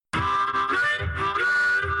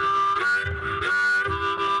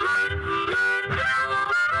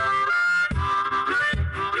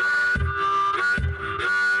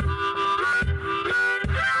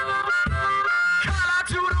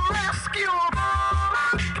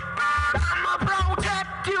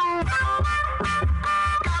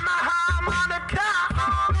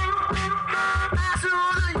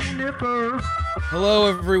Hello,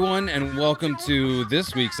 everyone, and welcome to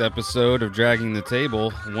this week's episode of Dragging the Table,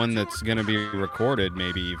 one that's going to be recorded,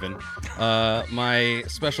 maybe even. My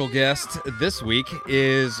special guest this week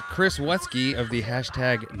is Chris Wetsky of the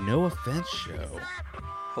hashtag No Offense Show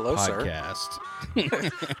Hello, podcast. Sir.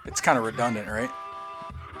 It's kind of redundant, right?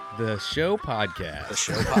 The show podcast. The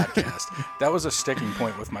show podcast. That was a sticking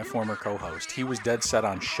point with my former co-host. He was dead set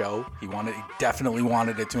on show. He definitely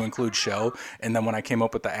wanted it to include show. And then when I came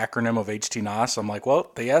up with the acronym of HTNOS, I'm like,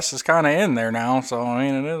 well, the S is kind of in there now. So, I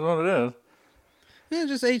mean, it is what it is. Yeah,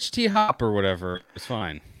 just HT Hop or whatever. It's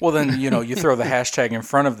fine. Well, then, you throw the hashtag in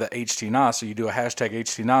front of the HTNOS. So you do a hashtag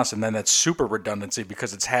HTNOS, and then that's super redundancy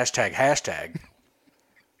because it's hashtag.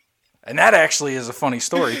 And that actually is a funny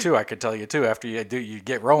story, too, I could tell you, too, after you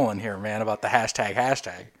get rolling here, man, about the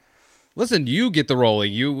hashtag. Listen, you get the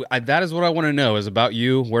rolling. That is what I want to know, is about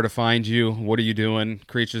you, where to find you, what are you doing,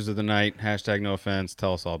 Creatures of the Night, hashtag no offense.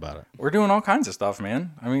 Tell us all about it. We're doing all kinds of stuff,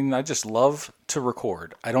 man. I mean, I just love to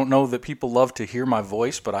record. I don't know that people love to hear my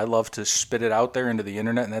voice, but I love to spit it out there into the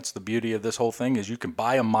internet, and that's the beauty of this whole thing, is you can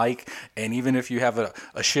buy a mic, and even if you have a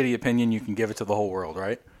shitty opinion, you can give it to the whole world,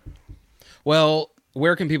 right? Well,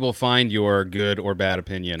 where can people find your good or bad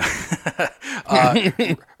opinion?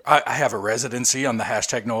 I have a residency on the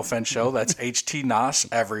hashtag No Offense Show. That's HTNOS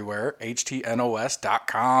everywhere.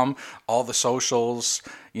 HTNOS.com. All the socials.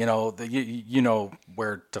 You know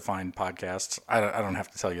where to find podcasts. I don't have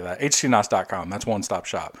to tell you that. HTNOS.com. That's one stop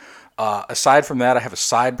shop. Aside from that, I have a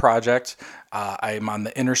side project. I'm on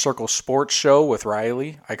the Inner Circle Sports Show with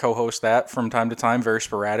Riley. I co-host that from time to time, very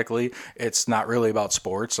sporadically. It's not really about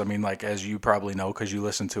sports. I mean, like, as you probably know, because you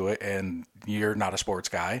listen to it, and you're not a sports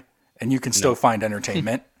guy, and you can still find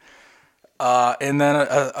entertainment. And then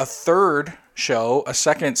a third show, a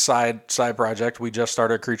second side project, we just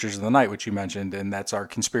started Creatures of the Night, which you mentioned, and that's our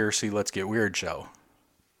Conspiracy Let's Get Weird show.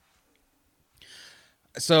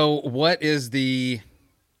 So what's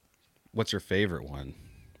your favorite one?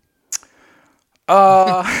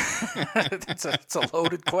 It's a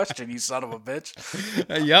loaded question, you son of a bitch.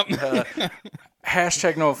 Yep.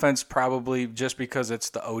 Hashtag No Offense, probably just because it's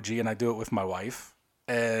the OG, and I do it with my wife.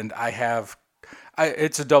 And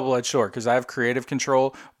it's a double-edged sword because I have creative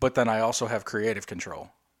control, but then I also have creative control.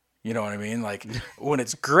 You know what I mean? Like, when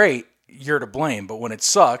it's great, you're to blame, but when it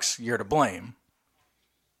sucks, you're to blame.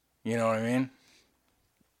 You know what I mean?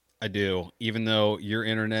 I do. Even though your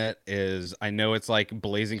internet is, I know it's like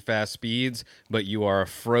blazing fast speeds, but you are a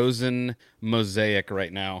frozen mosaic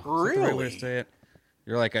right now. Really? Is that the right way to say it?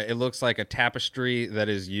 You're like it looks like a tapestry that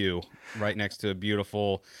is you right next to a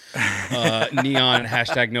beautiful neon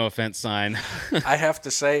hashtag no offense sign. I have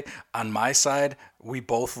to say, on my side, we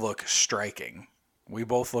both look striking. We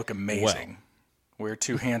both look amazing. Well. We're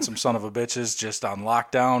two handsome son of a bitches just on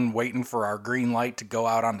lockdown, waiting for our green light to go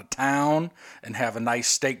out onto town and have a nice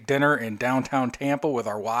steak dinner in downtown Tampa with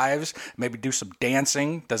our wives. Maybe do some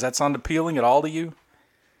dancing. Does that sound appealing at all to you?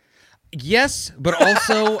 Yes, but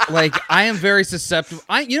also, like, I am very susceptible.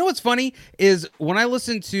 You know what's funny is when I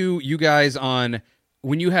listen to you guys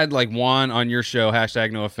when you had, like, Juan on your show,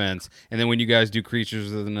 hashtag no offense, and then when you guys do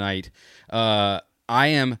Creatures of the Night, I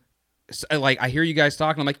am, like, I hear you guys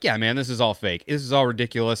talking, I'm like, yeah, man, this is all fake. This is all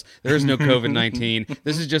ridiculous. There's no COVID-19.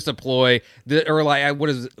 This is just a ploy. Or, like,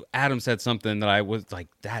 Adam said something that I was like,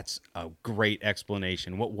 that's a great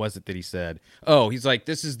explanation. What was it that he said? Oh, he's like,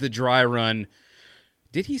 this is the dry run.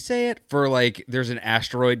 Did he say it for, like, there's an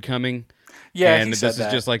asteroid coming? Yeah, and this is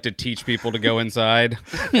just like to teach people to go inside.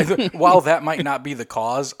 While that might not be the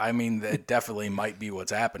cause, I mean, that definitely might be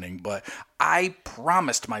what's happening. But I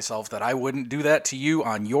promised myself that I wouldn't do that to you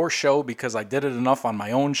on your show because I did it enough on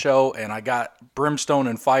my own show, and I got brimstone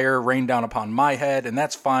and fire rained down upon my head, and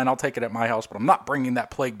that's fine. I'll take it at my house, but I'm not bringing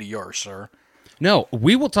that plague to yours, sir. No,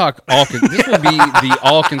 we will talk this will be the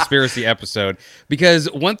all conspiracy episode,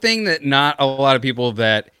 because one thing that not a lot of people,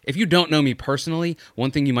 that if you don't know me personally, one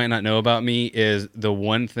thing you might not know about me is the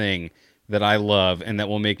one thing that I love and that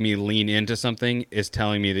will make me lean into something is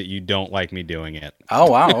telling me that you don't like me doing it. Oh,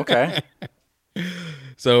 wow. Okay.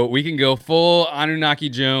 So we can go full Anunnaki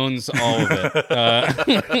Jones, all of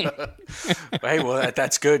it. Hey, well,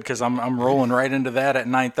 that's good because I'm rolling right into that at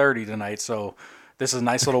 9:30 tonight. So this is a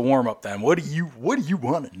nice little warm up. Then what do you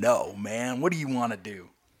want to know, man? What do you want to do?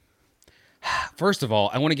 First of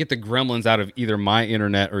all, I want to get the gremlins out of either my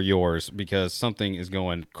internet or yours because something is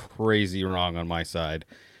going crazy wrong on my side.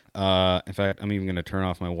 In fact, I'm even going to turn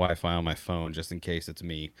off my Wi-Fi on my phone just in case it's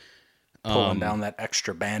me. Pulling down that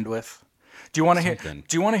extra bandwidth. Do you want to hear? Do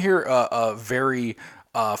you want to hear a very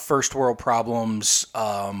first world problems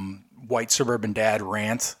white suburban dad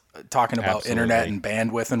rant talking about Absolutely. internet and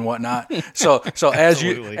bandwidth and whatnot. So as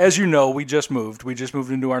you know, we just moved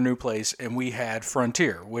into our new place, and we had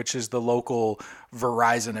Frontier, which is the local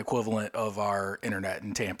Verizon equivalent of our internet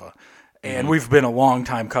in Tampa. And we've been a long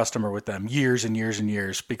time customer with them, years and years and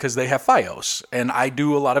years, because they have Fios. And I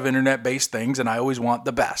do a lot of internet based things, and I always want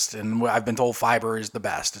the best. And I've been told fiber is the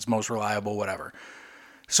best, it's most reliable, whatever.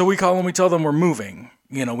 So we call them, we tell them we're moving.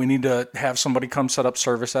 You know, we need to have somebody come set up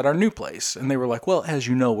service at our new place. And they were like, well, as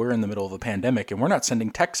you know, we're in the middle of a pandemic and we're not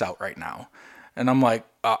sending texts out right now. And I'm like,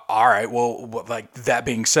 all right, well, like that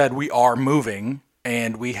being said, we are moving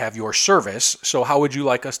and we have your service. So how would you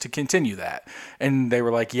like us to continue that? And they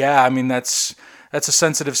were like, yeah, I mean, that's a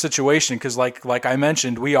sensitive situation because like I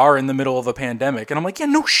mentioned, we are in the middle of a pandemic. And I'm like, yeah,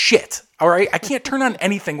 no shit. All right. I can't turn on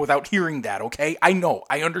anything without hearing that. Okay. I know.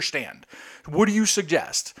 I understand. What do you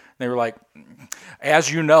suggest? They were like,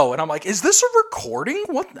 as you know. And I'm like, is this a recording?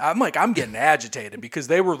 What? I'm like, I'm getting agitated because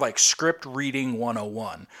they were like script reading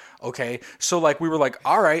 101. Okay. So like, we were like,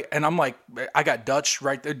 all right. And I'm like, I got Dutch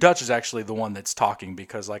right there. Dutch is actually the one that's talking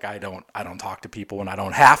because like, I don't talk to people and I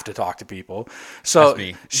don't have to talk to people. So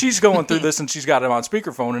she's going through this and she's got it on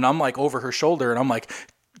speakerphone and I'm like over her shoulder and I'm like,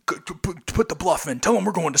 put the bluff in. Tell them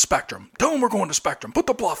we're going to Spectrum. Tell them we're going to Spectrum. Put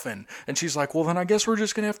the bluff in. And she's like, well, then I guess we're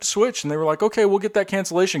just going to have to switch. And they were like, okay, we'll get that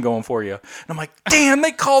cancellation going for you. And I'm like, damn,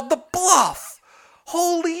 they called the bluff.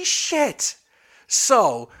 Holy shit.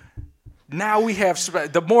 So now we have,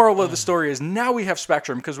 the moral of the story is now we have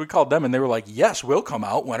Spectrum because we called them and they were like, yes, we'll come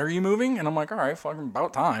out. When are you moving? And I'm like, all right, fucking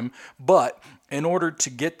about time. But in order to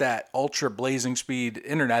get that ultra blazing speed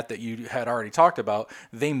internet that you had already talked about,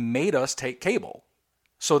 they made us take cable.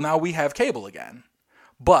 So now we have cable again.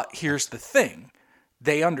 But here's the thing.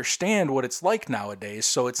 They understand what it's like nowadays.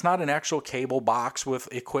 So it's not an actual cable box with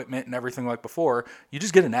equipment and everything like before. You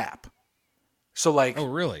just get an app. So like, oh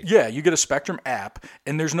really? Yeah, you get a Spectrum app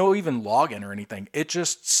and there's no even login or anything. It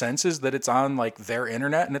just senses that it's on like their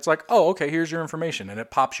internet and it's like, oh, okay, here's your information. And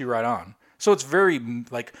it pops you right on. So it's very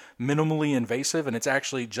like minimally invasive and it's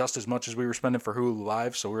actually just as much as we were spending for Hulu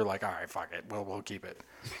Live. So we were like, all right, fuck it. We'll keep it.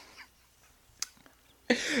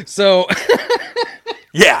 So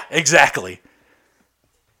yeah, exactly.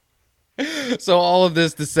 So all of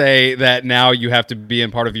this to say that now you have to be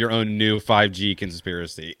in part of your own new 5G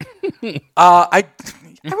conspiracy. I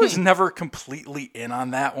was never completely in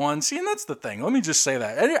on that one. See, and that's the thing. Let me just say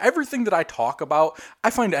that. Everything that I talk about, I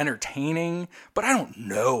find entertaining, but I don't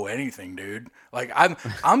know anything, dude. Like,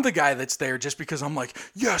 I'm the guy that's there just because I'm like,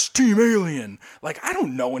 yes, Team Alien. Like, I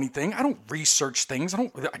don't know anything. I don't research things. I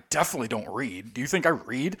definitely don't read. Do you think I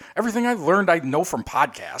read? Everything I've learned, I know from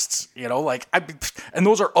podcasts. You know, like, and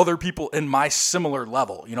those are other people in my similar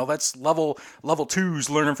level. You know, that's level twos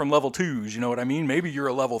learning from level twos. You know what I mean? Maybe you're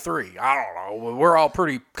a level 3. I don't know. We're all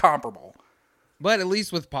pretty comparable. But at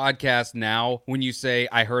least with podcasts now, when you say,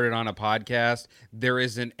 I heard it on a podcast, there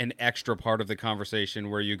isn't an extra part of the conversation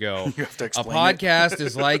where you go, you have to explain a podcast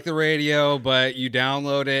is like the radio, but you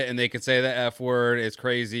download it and they could say the F word. It's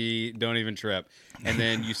crazy. Don't even trip. And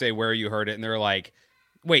then you say where you heard it. And they're like,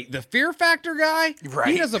 wait, the Fear Factor guy?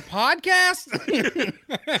 Right. He does a podcast?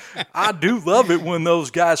 I do love it when those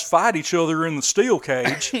guys fight each other in the steel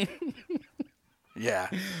cage. Yeah.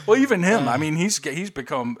 Well, even him, I mean, he's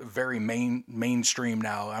become very mainstream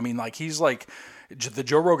now. I mean, like, he's like, the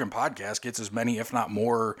Joe Rogan podcast gets as many, if not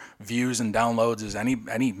more, views and downloads as any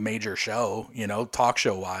major show, you know, talk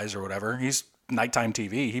show wise or whatever. He's nighttime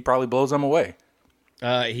TV. He probably blows them away.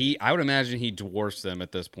 I would imagine he dwarfs them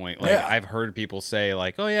at this point. Like, Yeah. I've heard people say,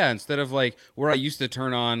 like, oh yeah, instead of like where I used to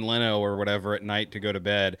turn on Leno or whatever at night to go to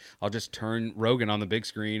bed, I'll just turn Rogan on the big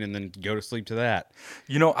screen and then go to sleep to that.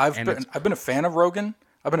 You know, I've been a fan of Rogan.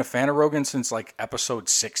 I've been a fan of Rogan since like episode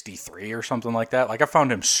 63 or something like that. Like, I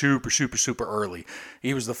found him super, super, super early.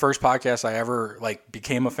 He was the first podcast I ever like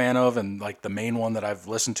became a fan of, and like the main one that I've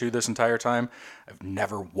listened to this entire time. I've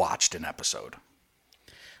never watched an episode.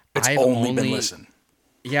 It's only been listened.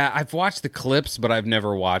 Yeah, I've watched the clips, but I've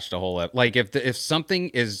never watched a whole like if something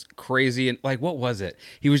is crazy and like what was it?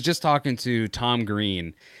 He was just talking to Tom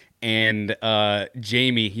Green, and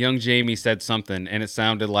young Jamie said something, and it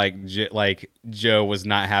sounded like Joe was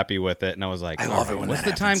not happy with it, and I was like, I love it when what's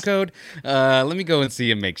that the time happens. code? Let me go and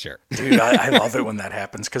see and make sure. Dude, I love it when that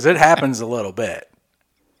happens because it happens a little bit.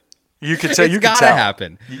 You could tell. It's You could gotta tell.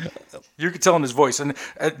 happen. You could tell in his voice, and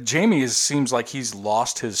Jamie seems like he's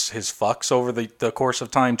lost his fucks over the course of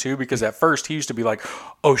time too. Because at first he used to be like,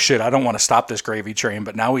 "Oh shit, I don't want to stop this gravy train,"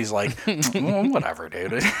 but now he's like, "Whatever,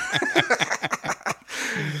 dude."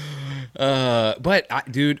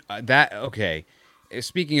 Dude, okay.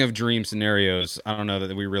 Speaking of dream scenarios, I don't know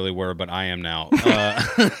that we really were, but I am now.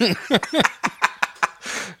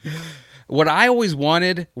 What I always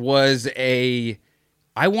wanted was I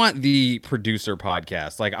want the producer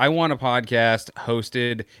podcast. Like, I want a podcast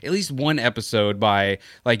hosted at least one episode by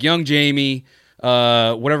like Young Jamie,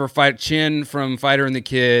 whatever, Chin from Fighter and the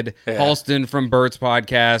Kid, Yeah. Halston from Bert's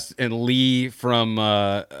podcast, and Lee from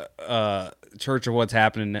Church of What's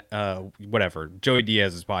Happening, whatever, Joey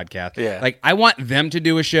Diaz's podcast. Yeah. Like, I want them to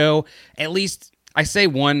do a show, at least, I say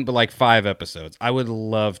one, but like 5 episodes. I would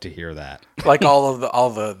love to hear that. Like all the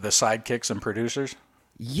sidekicks and producers.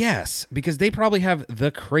 Yes, because they probably have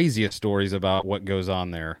the craziest stories about what goes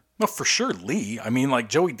on there. Well, for sure, Lee. I mean, like,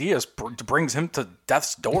 Joey Diaz brings him to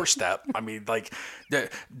death's doorstep. I mean, like,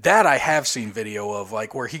 that I have seen video of,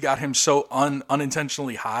 like, where he got him so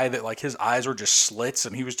unintentionally high that, like, his eyes were just slits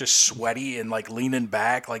and he was just sweaty and, like, leaning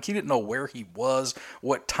back. Like, he didn't know where he was,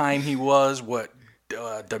 what time he was, what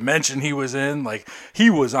dimension he was in. Like,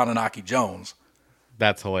 he was Anunnaki Jones.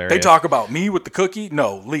 That's hilarious. They talk about me with the cookie?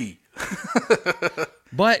 No, Lee.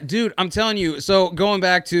 But, dude, I'm telling you, so going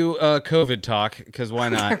back to COVID talk, because why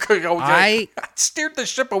not? I steered the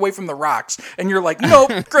ship away from the rocks, and you're like,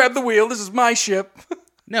 nope, grab the wheel. This is my ship.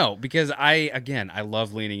 No, because I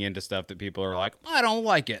love leaning into stuff that people are like, I don't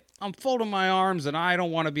like it. I'm folding my arms, and I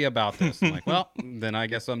don't want to be about this. I'm like, well, then I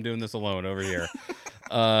guess I'm doing this alone over here.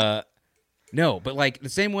 No, but like the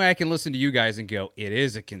same way I can listen to you guys and go, it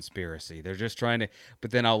is a conspiracy. They're just trying to,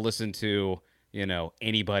 but then I'll listen to,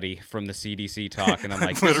 anybody from the CDC talk, and I'm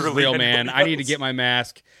like, this is real, man. I need to get my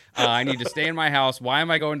mask. I need to stay in my house. Why am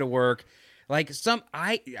I going to work? Like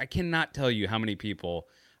I cannot tell you how many people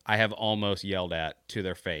I have almost yelled at to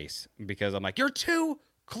their face because I'm like, you're too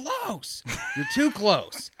close. You're too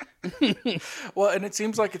close. Well, and it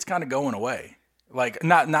seems like it's kind of going away. Like,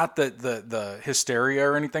 not that the hysteria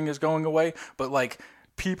or anything is going away, but like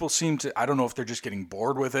people seem to, I don't know if they're just getting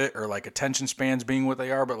bored with it or like attention spans being what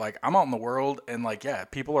they are, but like I'm out in the world and like, yeah,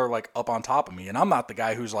 people are like up on top of me, and I'm not the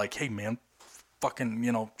guy who's like, hey man,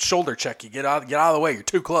 fucking, shoulder check you, get out of the way, you're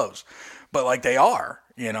too close. But like they are,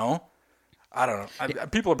 I don't know.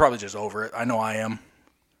 People are probably just over it. I know I am.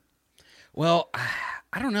 Well,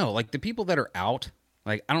 I don't know. Like the people that are out,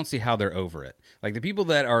 like I don't see how they're over it. Like the people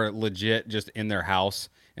that are legit just in their house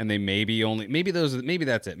and they maybe that's it. Maybe those are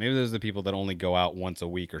the people that only go out once a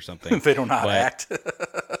week or something. They don't know how to act.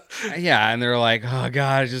 Yeah, and they're like, oh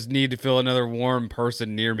God, I just need to feel another warm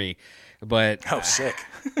person near me. But sick.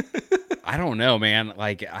 I don't know, man.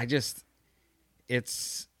 Like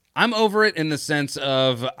I'm over it in the sense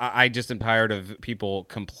of I just am tired of people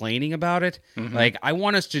complaining about it. Mm-hmm. Like I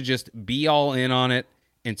want us to just be all in on it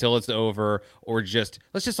until it's over, or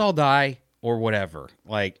let's just all die or whatever.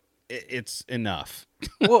 Like it's enough.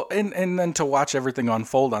 Well, and then to watch everything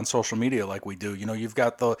unfold on social media like we do, you've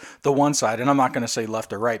got the one side, and I'm not going to say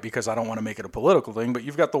left or right because I don't want to make it a political thing, but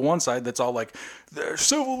you've got the one side that's all like, there's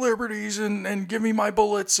civil liberties and give me my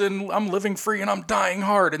bullets and I'm living free and I'm dying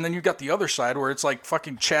hard. And then you've got the other side where it's like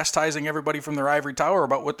fucking chastising everybody from their ivory tower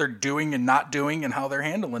about what they're doing and not doing and how they're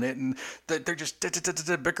handling it. And they're just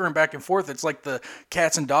bickering back and forth. It's like the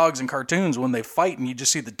cats and dogs in cartoons when they fight and you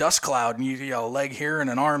just see the dust cloud and you see a leg here and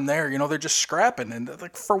an arm there. They're just scrapping. And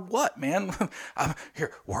like, for what, man?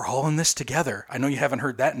 Here, we're all in this together. I know you haven't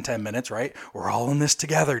heard that in 10 minutes, right? We're all in this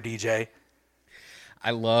together, DJ.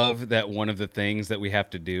 I love that one of the things that we have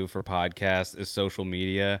to do for podcasts is social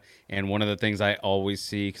media. And one of the things I always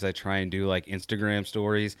see, because I try and do like Instagram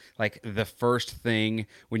stories, like the first thing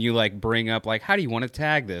when you like bring up, like, how do you want to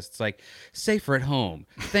tag this? It's like, safer at home.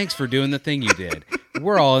 Thanks for doing the thing you did.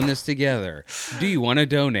 We're all in this together. Do you want to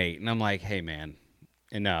donate? And I'm like, hey, man.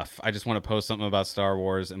 Enough. I just want to post something about Star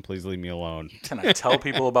Wars and please leave me alone. Can I tell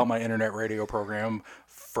people about my internet radio program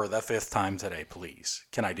for the 5th time today, please?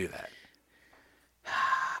 Can I do that?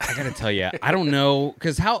 I got to tell you, I don't know,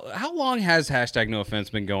 because how long has hashtag No Offense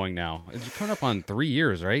been going now? It's coming up on 3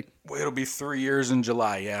 years, right? Well, it'll be 3 years in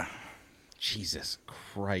July, yeah. Jesus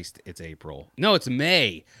Christ, it's April. No, it's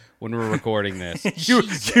May when we're recording this. You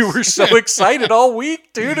were so excited all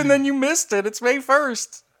week, dude, and then you missed it. It's May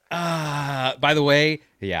 1st. By the way,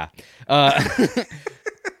 yeah.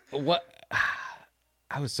 What?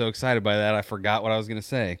 I was so excited by that, I forgot what I was going to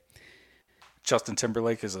say. Justin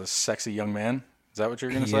Timberlake is a sexy young man. Is that what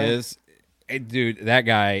you're going to say? He is. Hey, dude, that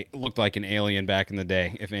guy looked like an alien back in the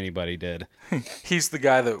day, if anybody did. He's the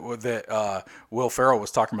guy that Will Ferrell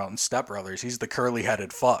was talking about in Step Brothers. He's the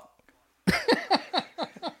curly-headed fuck.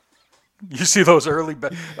 You see those early,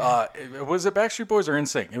 was it Backstreet Boys or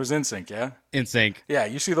NSYNC? It was NSYNC, yeah? NSYNC. Yeah,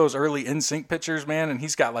 you see those early NSYNC pictures, man, and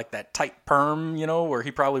he's got like that tight perm, where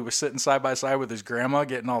he probably was sitting side by side with his grandma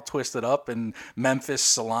getting all twisted up in Memphis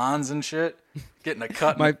salons and shit, getting a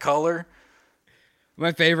cut and color.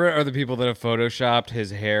 My favorite are the people that have photoshopped his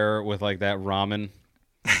hair with like that ramen,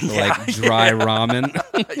 the, Yeah, like dry ramen.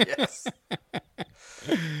 yes.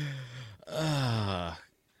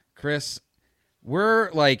 Chris, we're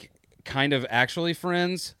like kind of actually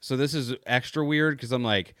friends, so this is extra weird because I'm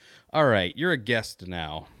like, all right, you're a guest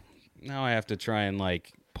now. Now I have to try and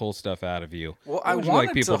like pull stuff out of you. Well, What I would you like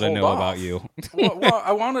wanted people to to hold know off. about you? Well,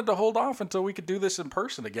 I wanted to hold off until we could do this in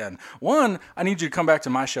person again. One, I need you to come back to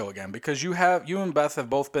my show again because you and Beth have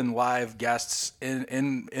both been live guests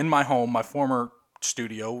in my home, my former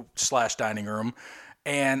studio / dining room.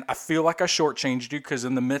 And I feel like I shortchanged you because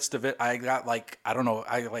in the midst of it, I got like, I don't know,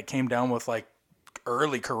 I like came down with like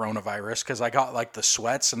early coronavirus because I got like the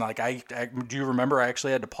sweats and like I do you remember I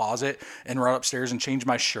actually had to pause it and run upstairs and change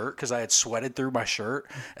my shirt because I had sweated through my shirt,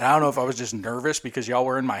 and I don't know if I was just nervous because y'all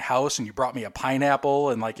were in my house and you brought me a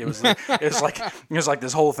pineapple and like it was like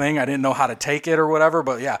this whole thing I didn't know how to take it or whatever,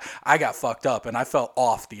 but yeah, I got fucked up and I felt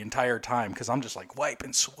off the entire time because I'm just like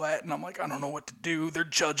wiping sweat and I'm like I don't know what to do, they're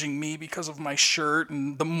judging me because of my shirt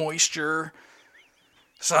and the moisture.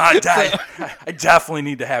 So I definitely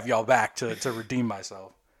need to have y'all back to redeem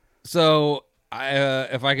myself. So,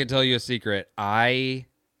 if I could tell you a secret, I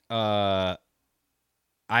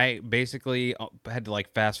basically had to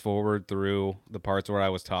like fast forward through the parts where I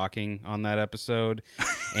was talking on that episode,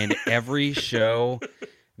 and every show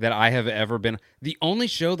that I have ever been, the only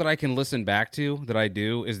show that I can listen back to that I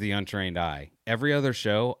do is The Untrained Eye. Every other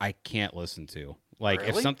show I can't listen to. Like, if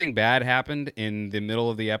Really? something bad happened in the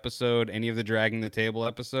middle of the episode, any of the Dragging the Table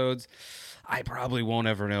episodes, I probably won't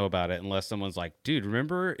ever know about it unless someone's like, dude,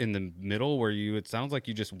 remember in the middle where it sounds like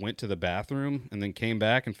you just went to the bathroom and then came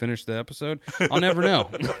back and finished the episode? I'll never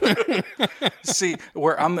know. See,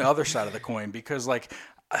 where I'm the other side of the coin because like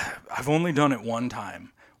I've only done it one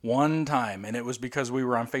time, and it was because we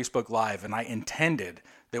were on Facebook Live and I intended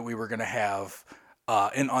that we were going to have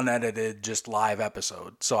an unedited, just live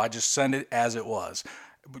episode. So I just sent it as it was.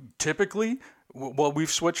 Typically, well, we've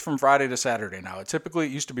switched from Friday to Saturday now. Typically,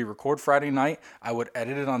 it used to be record Friday night. I would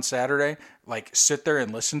edit it on Saturday, like sit there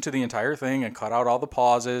and listen to the entire thing and cut out all the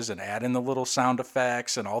pauses and add in the little sound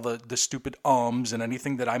effects and all the stupid ums and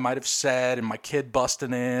anything that I might have said and my kid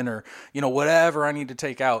busting in or, whatever I need to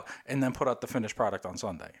take out and then put out the finished product on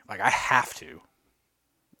Sunday. Like, I have to.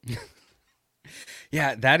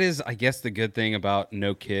 Yeah, that is, I guess, the good thing about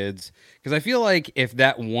no kids. Because I feel like if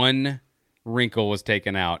that one wrinkle was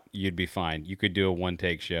taken out, you'd be fine. You could do a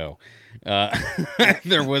one-take show.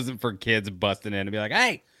 There wasn't for kids busting in and be like,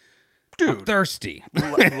 hey, dude, I'm thirsty.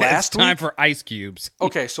 Last time week, for ice cubes.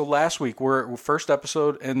 Okay, so last week we're first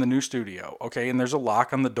episode in the new studio, okay, and there's a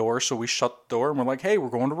lock on the door, so we shut the door and we're like, hey, we're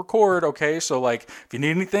going to record, okay, so like if you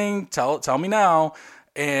need anything, tell me now,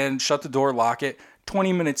 and shut the door, lock it.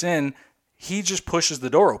 20 minutes in, he just pushes the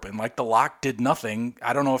door open. Like the lock did nothing.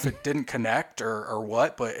 I don't know if it didn't connect or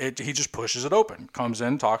what, but he just pushes it open. Comes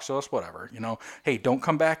in, talks to us, whatever. Hey, don't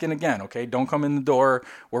come back in again, okay? Don't come in the door.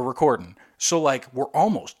 We're recording. So like we're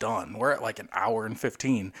almost done. We're at like an hour and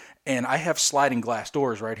 15. And I have sliding glass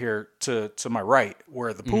doors right here to my right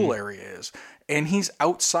where the pool area is. And he's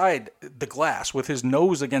outside the glass with his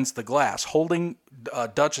nose against the glass, holding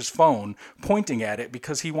Dutch's phone, pointing at it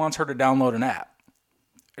because he wants her to download an app.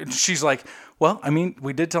 And she's like, well, I mean,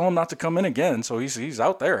 we did tell him not to come in again, so he's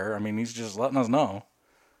out there. I mean, he's just letting us know.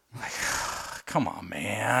 Like, come on,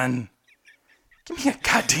 man. Give me a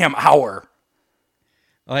goddamn hour.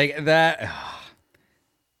 Like that.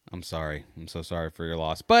 I'm sorry. I'm so sorry for your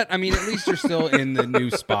loss. But, I mean, at least you're still in the new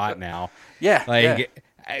spot now. Yeah. Like,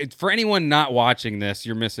 for anyone not watching this,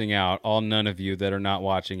 you're missing out. All none of you that are not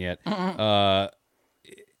watching it.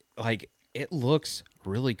 Like, it looks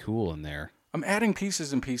really cool in there. I'm adding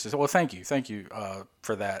pieces and pieces. Well, thank you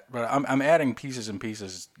for that. But I'm adding pieces and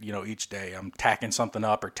pieces, each day. I'm tacking something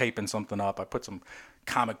up or taping something up. I put some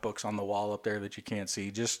comic books on the wall up there that you can't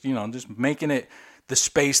see. Just making it the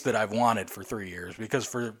space that I've wanted for 3 years. Because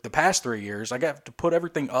for the past 3 years, I got to put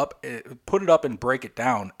everything up, put it up and break it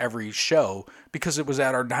down every show because it was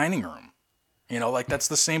at our dining room. Like that's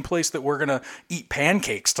the same place that we're going to eat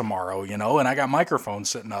pancakes tomorrow, and I got microphones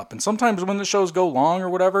sitting up. And sometimes when the shows go long or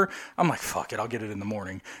whatever, I'm like, fuck it, I'll get it in the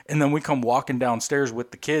morning. And then we come walking downstairs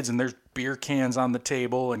with the kids and there's beer cans on the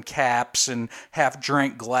table and caps and half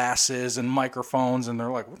drank glasses and microphones. And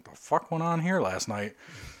they're like, what the fuck went on here last night?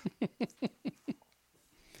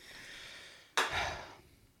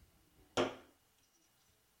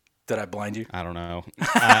 Did I blind you? I don't know.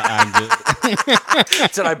 I'm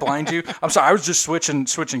just... Did I blind you? I'm sorry. I was just switching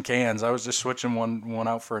cans. I was just switching one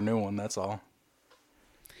out for a new one. That's all.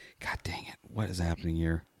 God dang it! What is happening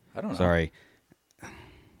here? I don't know. Sorry.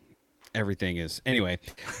 Everything is. Anyway,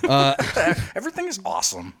 Everything is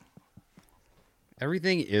awesome.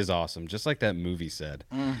 everything is awesome, just like that movie said.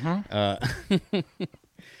 Uh,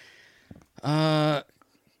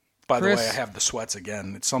 By the Chris, way, I have the sweats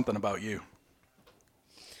again. It's something about you.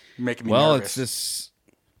 You're making me well, nervous.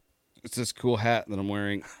 it's this cool hat that I'm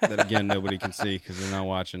wearing that again nobody can see because they're not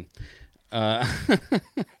watching. Uh,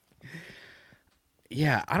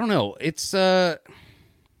 yeah, I don't know. It's What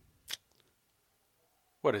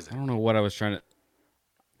is it? I don't know what I was trying to.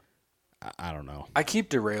 I don't know. I keep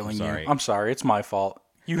derailing you. Sorry. I'm sorry. It's my fault.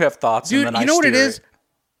 You have thoughts, Dude, and then you know what it steer is?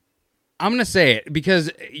 I'm gonna say it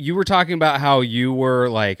because you were talking about how you were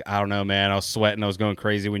like, I don't know, man. I was sweating. I was going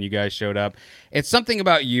crazy when you guys showed up. It's something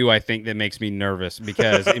about you, I think, that makes me nervous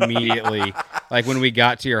because immediately, like when we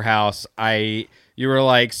got to your house, you were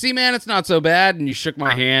like, "See, man, it's not so bad," and you shook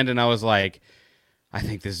my hand, and I was like, "I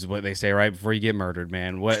think this is what they say right before you get murdered,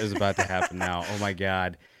 man. What is about to happen now? Oh my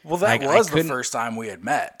god." Well, that Like, was I the couldn't- first time we had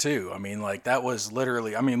met, too. I mean, like, that was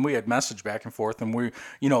literally, I mean, we had messaged back and forth, and we,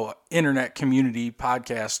 internet community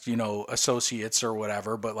podcast, associates or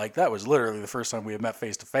whatever, but, like, that was literally the first time we had met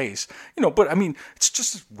face to face. But, I mean, it's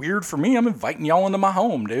just weird for me. I'm inviting y'all into my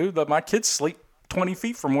home, dude. My kids sleep 20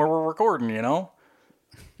 feet from where we're recording,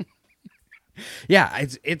 Yeah,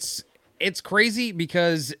 it's crazy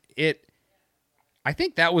because I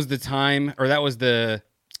think that was the time, or that was the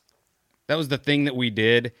thing that we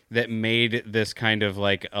did that made this kind of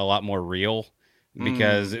like a lot more real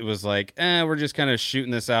because it was like, we're just kind of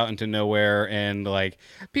shooting this out into nowhere. And like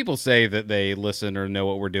people say that they listen or know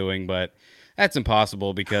what we're doing, but that's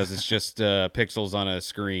impossible because it's just pixels on a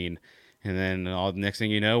screen. And then all next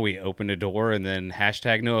thing you know, we open a door and then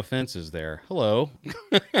hashtag no offense is there. Hello.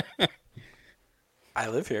 I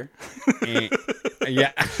live here. And-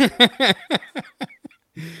 yeah.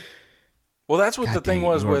 Well, that's what God the thing dang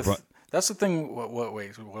it, was you are with, that's the thing,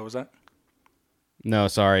 wait, what was that? No,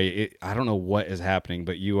 sorry. I don't know what is happening,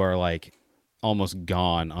 but you are like almost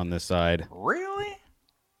gone on this side. Really?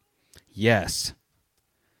 Yes.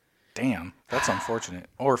 Damn, that's unfortunate,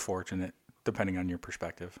 or fortunate, depending on your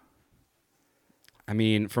perspective. I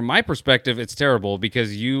mean, from my perspective, it's terrible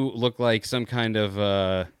because you look like some kind of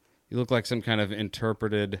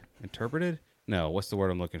interpreted. No, what's the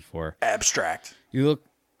word I'm looking for? Abstract.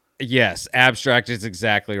 Yes, abstract is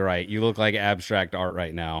exactly right. You look like abstract art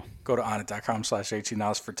right now. Go to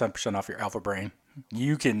onit.com/18 for 10% off your Alpha Brain.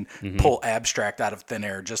 You can pull abstract out of thin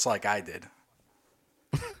air just like I did.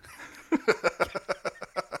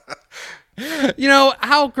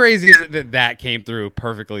 How crazy is it that came through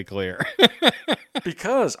perfectly clear?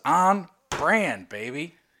 Because on brand,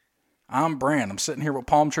 baby. On brand. I'm sitting here with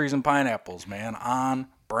palm trees and pineapples, man. On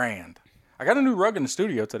brand. I got a new rug in the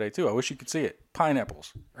studio today, too. I wish you could see it.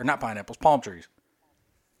 Pineapples. Or not pineapples, palm trees.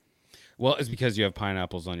 Well, it's because you have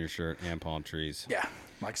pineapples on your shirt and palm trees. Yeah.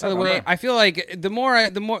 Like I By said, the way, I feel like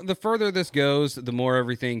the further this goes, the more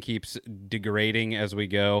everything keeps degrading as we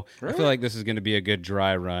go. Really? I feel like this is going to be a good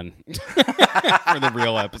dry run for the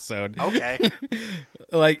real episode. Okay.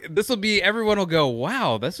 Like everyone will go,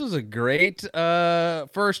 "Wow, this was a great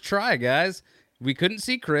first try, guys." We couldn't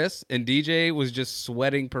see Chris, and DJ was just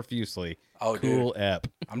sweating profusely. Oh, cool dude. ep.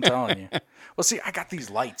 I'm telling you. Well, see, I got these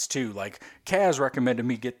lights too. Like Kaz recommended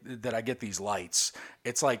me that I get these lights.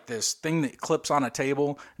 It's like this thing that clips on a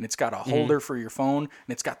table, and it's got a holder for your phone, and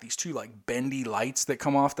it's got these two like bendy lights that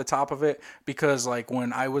come off the top of it. Because like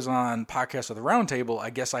when I was on Podcast of the Round Table, I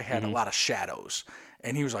guess I had a lot of shadows.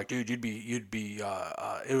 And he was like, dude,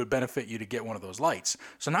 it would benefit you to get one of those lights.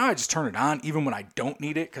 So now I just turn it on, even when I don't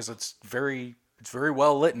need it, because it's very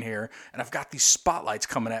well lit in here, and I've got these spotlights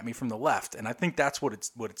coming at me from the left, and I think that's what it's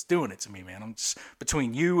doing it to me, man. I'm just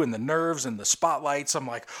between you and the nerves and the spotlights. I'm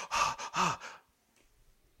like,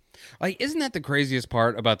 Like, isn't that the craziest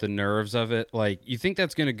part about the nerves of it? Like, you think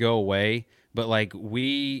that's gonna go away, but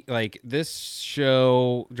like this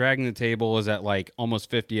show, Dragging the Table, is at like almost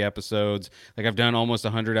 50 episodes. Like, I've done almost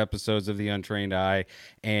 100 episodes of The Untrained Eye,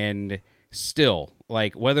 and still,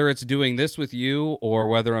 like, whether it's doing this with you or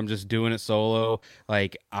whether I'm just doing it solo,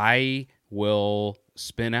 like, I will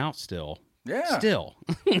spin out still. yeah. Still.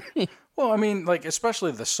 Well, I mean, like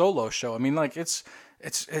especially the solo show. I mean, like it's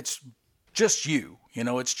just you.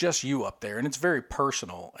 It's just you up there, and it's very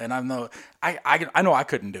personal. And I know I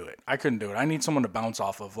couldn't do it. I need someone to bounce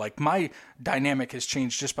off of. Like my dynamic has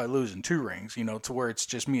changed just by losing 2 rings, to where it's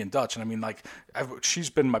just me and Dutch. And I mean, like she's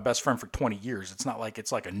been my best friend for 20 years. It's not like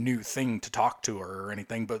it's like a new thing to talk to her or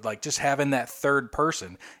anything, but like just having that third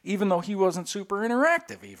person, even though he wasn't super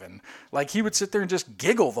interactive, even like he would sit there and just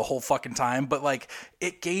giggle the whole fucking time. But like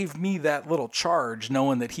it gave me that little charge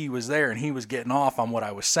knowing that he was there and he was getting off on what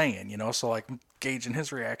I was saying, So like gauging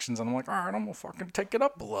his reactions, and I'm like, all right, I'm gonna fucking take it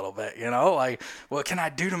up a little bit, you know, like, what can I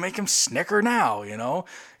do to make him snicker now, you know?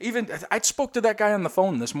 Even I spoke to that guy on the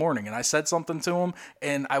phone this morning, and I said something to him,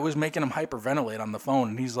 and I was making him hyperventilate on the phone,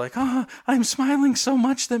 and he's like, oh, I'm smiling so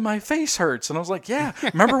much that my face hurts, and I was like, yeah,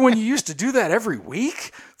 remember when you used to do that every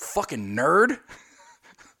week, fucking nerd?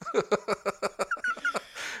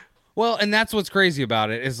 Well, and that's what's crazy about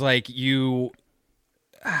it is like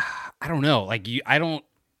I don't know, like I don't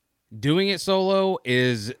doing it solo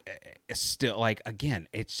is still like, again,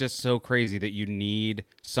 it's just so crazy that you need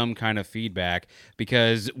some kind of feedback,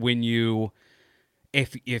 because when you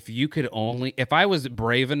if you could only, if I was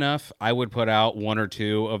brave enough, I would put out one or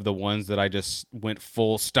two of the ones that I just went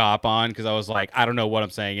full stop on, because I was like, I don't know what I'm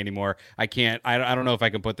saying anymore. I can't, I don't know if I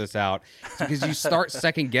can put this out. It's because you start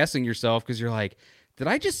second guessing yourself, because you're like, did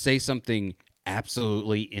I just say something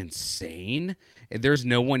absolutely insane? There's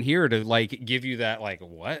no one here to like give you that, like,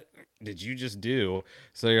 what did you just do?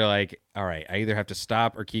 So you're like, all right, I either have to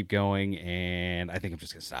stop or keep going, and I think I'm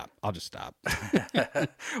just gonna stop. I'll just stop.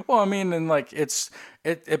 Well, I mean, and like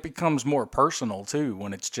it becomes more personal too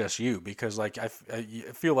when it's just you, because like I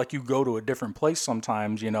feel like you go to a different place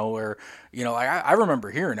sometimes, you know, where, you know, I remember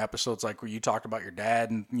hearing episodes like where you talked about your dad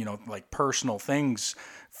and, you know, like personal things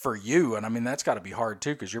for you, and I mean that's got to be hard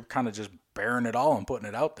too, because you're kind of just bearing it all and putting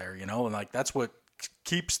it out there, you know, and like that's what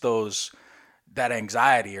keeps that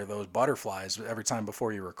anxiety or those butterflies every time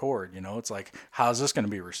before you record, you know. It's like, how's this going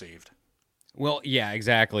to be received? Well, yeah,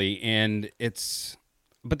 exactly. And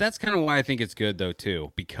but that's kind of why I think it's good though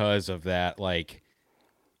too, because of that, like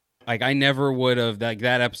I never would have, like,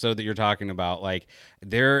 that episode that you're talking about, like,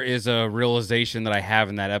 there is a realization that I have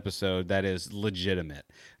in that episode that is legitimate.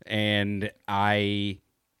 And I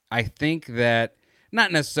think that,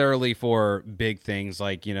 not necessarily for big things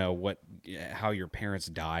like, you know, how your parents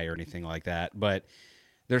die or anything like that, but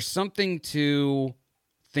there's something to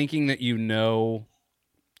thinking that you know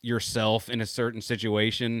yourself in a certain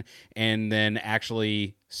situation and then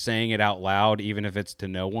actually saying it out loud, even if it's to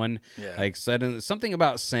no one. Yeah. Like, something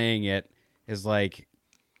about saying it is like,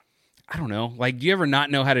 I don't know. Like, do you ever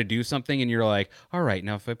not know how to do something and you're like, all right,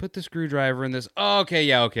 now if I put the screwdriver in this, oh, okay,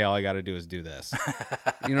 yeah, okay, all I got to do is do this.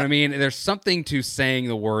 You know what I mean? There's something to saying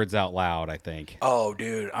the words out loud, I think. Oh,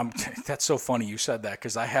 dude, that's so funny you said that,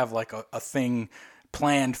 because I have like a thing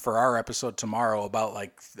planned for our episode tomorrow about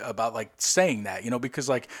like saying that, you know, because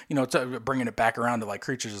like, you know, bringing it back around to like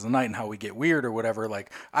Creatures of the Night and how we get weird or whatever. Like,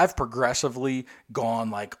 I've progressively gone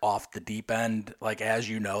like off the deep end, like, as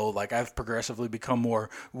you know, like I've progressively become more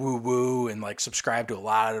woo woo and like subscribe to a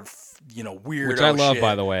lot of, you know, weird, which I love, shit.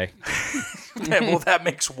 by the way. Well, that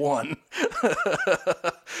makes one.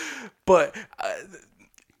 But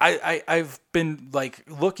I've been like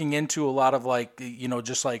looking into a lot of like, you know,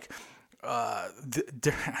 just like I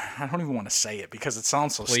don't even want to say it because it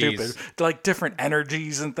sounds so stupid, like different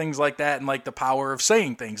energies and things like that, and like the power of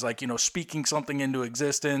saying things, like, you know, speaking something into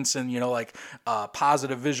existence, and, you know, like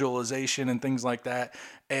positive visualization and things like that.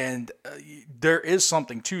 And there is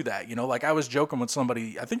something to that, you know. Like, I was joking with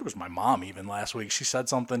somebody, I think it was my mom even last week. She said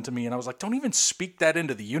something to me and I was like, don't even speak that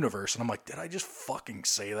into the universe. And I'm like, did I just fucking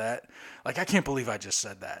say that? Like, I can't believe I just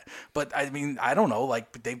said that. But I mean, I don't know,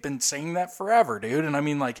 like, they've been saying that forever, dude. And I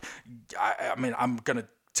mean, like, I mean, I'm gonna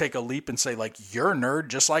take a leap and say, like, you're a nerd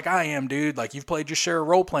just like I am, dude. Like, you've played your share of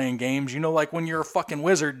role-playing games, you know, like when you're a fucking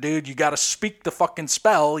wizard, dude, you gotta speak the fucking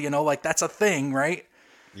spell, you know, like, that's a thing, right?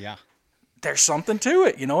 Yeah. There's something to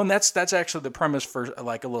it, you know, and that's actually the premise for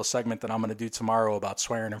like a little segment that I'm going to do tomorrow about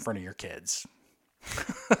swearing in front of your kids.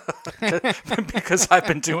 Because I've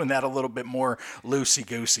been doing that a little bit more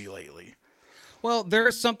loosey-goosey lately. Well,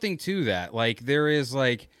 there's something to that. Like, there is,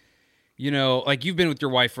 like, you know, like, you've been with your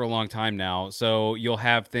wife for a long time now, so you'll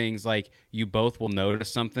have things like you both will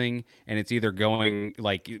notice something, and it's either going,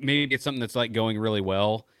 like, maybe it's something that's like going really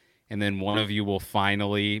well, and then one of you will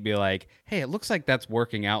finally be like, hey, it looks like that's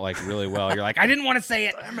working out like really well. You're like, I didn't want to say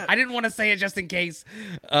it. I didn't want to say it just in case.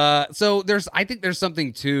 So I think there's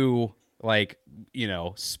something to, like, you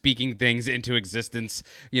know, speaking things into existence,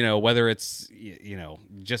 you know, whether it's, you know,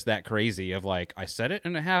 just that crazy of like, I said it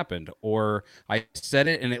and it happened, or I said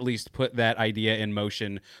it and at least put that idea in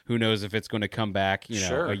motion. Who knows if it's going to come back, you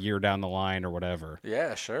know, a year down the line or whatever.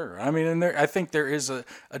 Yeah, sure. I mean, and I think there is a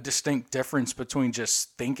distinct difference between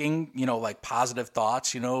just thinking, you know, like positive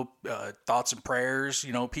thoughts, you know, thoughts and prayers,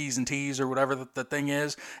 you know, P's and T's or whatever the thing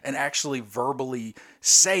is, and actually verbally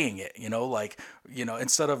saying it, you know, like, you know,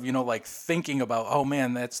 instead of, you know, like thinking talking about, oh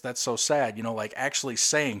man, that's so sad, like actually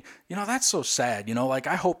saying, that's so sad, like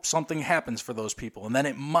I hope something happens for those people, and then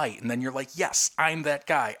it might, and then you're like, yes, I'm that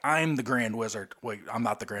guy, I'm the Grand Wizard. Wait, I'm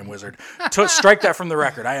not the Grand Wizard. To strike that from the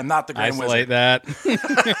record, I am not the Grand Isolate Wizard.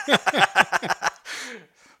 that.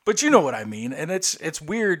 But you know what I mean, and it's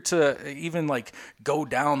weird to even like go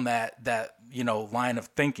down that line of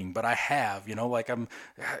thinking, but I have, like and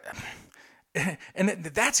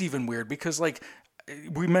that's even weird because like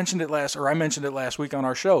I mentioned it last week on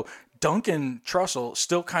our show. Duncan Trussell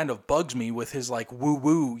still kind of bugs me with his like woo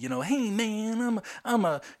woo, hey man, I'm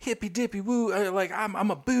a hippy dippy woo, like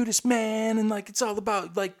I'm a Buddhist man, and like it's all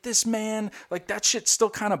about like this man, like that shit still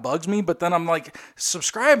kind of bugs me. But then I'm like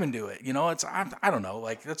subscribing to it, I don't know,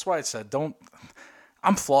 like that's why I said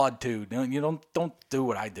I'm flawed too. Don't do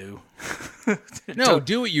what I do. No,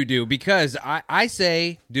 do what you do, because I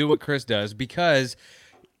say do what Chris does, because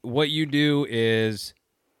what you do is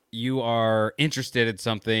you are interested in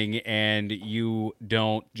something and you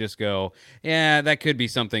don't just go, yeah, that could be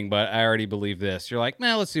something, but I already believe this. You're like,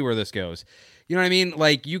 man, let's see where this goes. You know what I mean?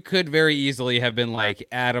 Like, you could very easily have been like,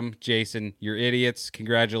 Adam, Jason, you're idiots.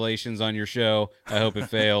 Congratulations on your show. I hope it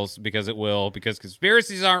fails, because it will, because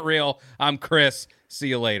conspiracies aren't real. I'm Chris. See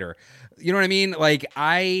you later. You know what I mean? Like,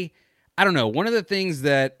 I don't know. One of the things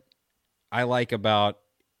that I like about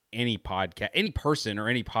any podcast, any person or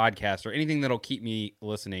any podcast or anything that'll keep me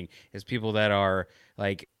listening is people that are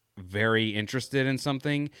like very interested in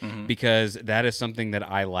something, because that is something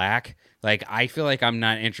that I lack. Like, I feel like I'm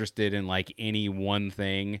not interested in like any one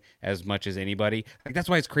thing as much as anybody. Like, that's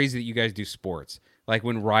why it's crazy that you guys do sports. Like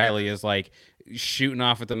when Riley is like shooting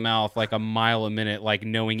off at the mouth like a mile a minute, like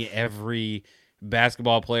knowing every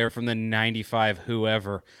basketball player from the 95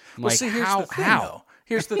 whoever. I'm like, see, how?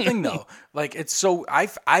 Here's the thing, though. Like, it's so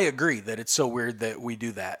I agree that it's so weird that we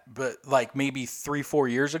do that, but like maybe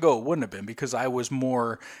 3-4 years ago it wouldn't have been, because I was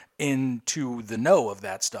more into the know of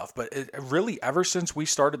that stuff. But it really, ever since we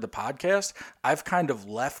started the podcast, I've kind of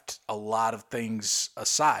left a lot of things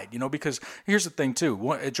aside, because here's the thing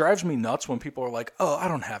too. It drives me nuts when people are like, oh, I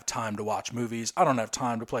don't have time to watch movies. I don't have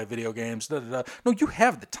time to play video games. Da, da, da. No, you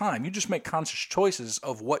have the time. You just make conscious choices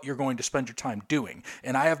of what you're going to spend your time doing.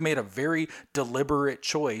 And I have made a very deliberate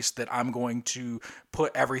choice that I'm going to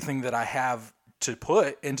put everything that I have to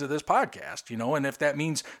put into this podcast, and if that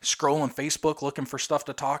means scrolling Facebook looking for stuff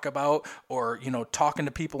to talk about, or, talking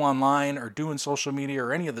to people online, or doing social media,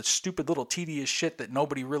 or any of the stupid little tedious shit that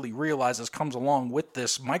nobody really realizes comes along with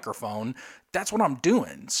this microphone, that's what I'm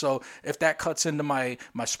doing. So if that cuts into my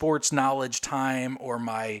sports knowledge time, or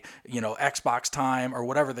my, Xbox time, or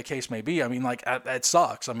whatever the case may be, I mean, like, it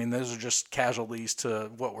sucks. I mean, those are just casualties to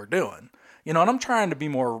what we're doing. And I'm trying to be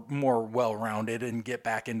more well-rounded and get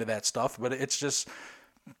back into that stuff, but it's just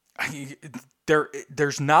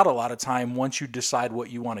there's not a lot of time once you decide what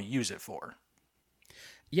you want to use it for.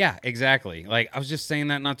 Yeah, exactly. Like, I was just saying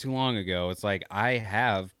that not too long ago. It's like, I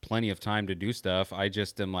have plenty of time to do stuff. I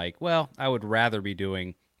just am like, well, I would rather be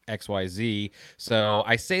doing XYZ. So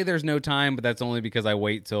I say there's no time, but that's only because I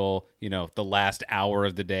wait till, the last hour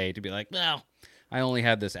of the day to be like, well, I only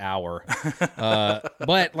had this hour.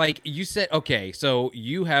 But like you said, okay, so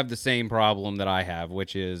you have the same problem that I have,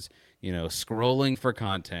 which is, scrolling for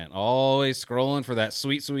content, always scrolling for that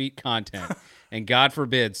sweet, sweet content. And God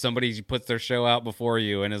forbid somebody puts their show out before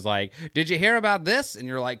you and is like, did you hear about this? And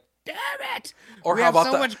you're like, damn it. Or how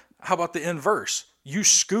about the inverse? You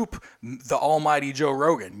scoop the almighty Joe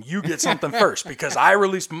Rogan. You get something first, because I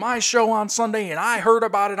released my show on Sunday and I heard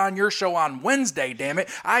about it on your show on Wednesday, damn it.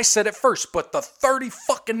 I said it first, but the 30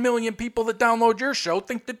 fucking million people that download your show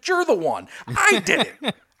think that you're the one. I did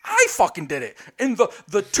it. I fucking did it. And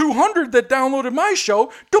the 200 that downloaded my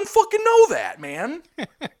show don't fucking know that, man.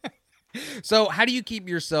 So how do you keep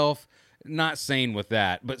yourself not sane with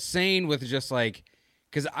that, but sane with just like,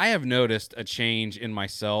 because I have noticed a change in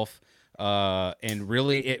myself. And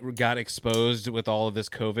really it got exposed with all of this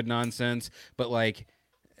COVID nonsense, but like,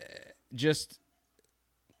 just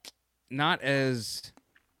not as,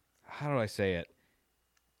 how do I say it?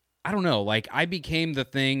 I don't know. Like, I became the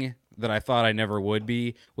thing that I thought I never would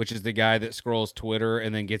be, which is the guy that scrolls Twitter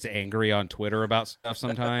and then gets angry on Twitter about stuff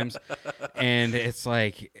sometimes. And it's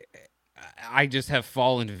like, I just have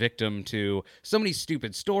fallen victim to so many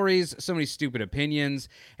stupid stories, so many stupid opinions.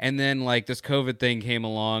 And then like this COVID thing came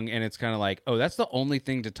along and it's kind of like, oh, that's the only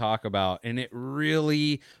thing to talk about. And it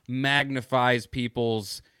really magnifies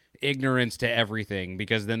people's ignorance to everything,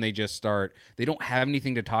 because then they don't have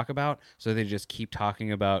anything to talk about. So they just keep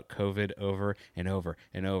talking about COVID over and over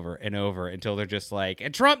and over and over until they're just like,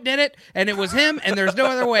 and Trump did it and it was him and there's no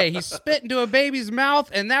other way. He spit into a baby's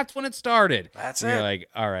mouth and that's when it started. That's and it. You're like,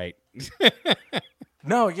 all right.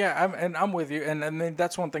 No, yeah, I'm with you, and then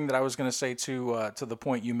that's one thing that I was gonna say to the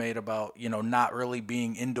point you made about not really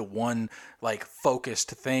being into one like focused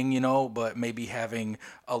thing, but maybe having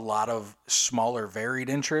a lot of smaller varied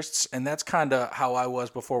interests, and that's kind of how I was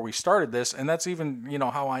before we started this, and that's even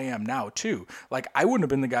how I am now too. Like I wouldn't have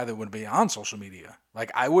been the guy that would be on social media. Like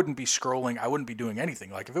I wouldn't be scrolling, I wouldn't be doing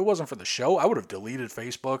anything. Like if it wasn't for the show, I would have deleted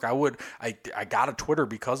Facebook. I got a Twitter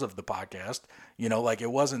because of the podcast. Like it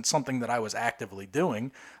wasn't something that I was actively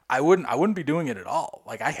doing. I wouldn't be doing it at all.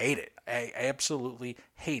 Like I hate it. I absolutely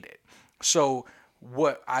hate it. So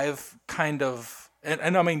what I've kind of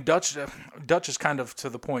and I mean Dutch is kind of to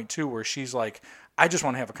the point too where she's like, I just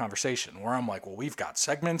want to have a conversation, where I'm like, well, we've got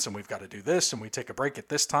segments and we've got to do this and we take a break at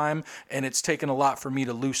this time. And it's taken a lot for me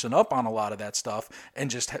to loosen up on a lot of that stuff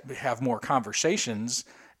and just have more conversations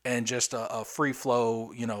and just a free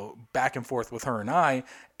flow, back and forth with her and I.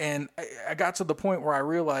 And I got to the point where I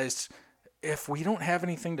realized if we don't have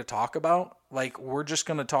anything to talk about, like we're just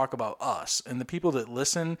going to talk about us, and the people that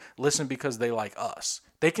listen because they like us.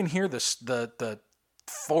 They can hear this, the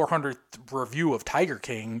 400th review of Tiger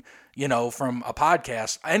King, from a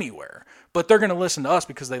podcast anywhere, but they're going to listen to us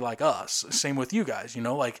because they like us. Same with you guys,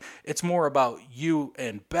 like it's more about you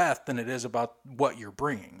and Beth than it is about what you're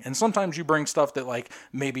bringing. And sometimes you bring stuff that like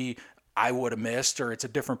maybe I would have missed, or it's a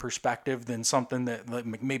different perspective than something that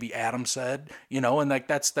like maybe Adam said, and like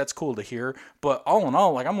that's cool to hear. But all in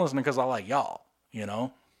all, like I'm listening because I like y'all,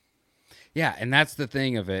 Yeah, and that's the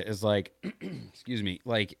thing of it is like, excuse me,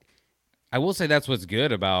 like I will say that's what's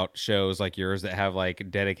good about shows like yours that have like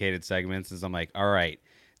dedicated segments is I'm like, all right,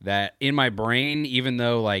 that in my brain, even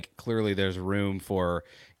though like clearly there's room for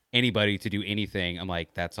anybody to do anything, I'm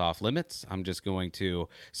like, that's off limits. I'm just going to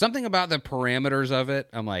something about the parameters of it.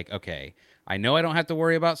 I'm like, okay, I know I don't have to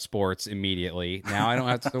worry about sports immediately. Now I don't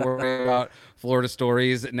have to worry about Florida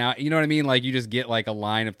stories. Now, you know what I mean? Like you just get like a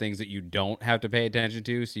line of things that you don't have to pay attention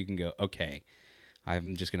to. So you can go, okay,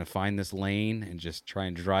 I'm just going to find this lane and just try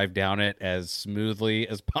and drive down it as smoothly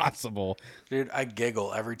as possible. Dude, I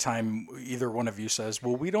giggle every time either one of you says,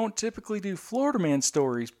 well, we don't typically do Florida man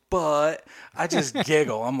stories, but I just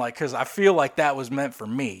giggle. I'm like, because I feel like that was meant for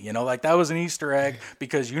me, like that was an Easter egg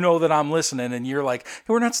because you know that I'm listening and you're like, hey,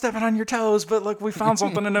 we're not stepping on your toes, but look, we found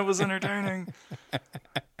something and it was entertaining.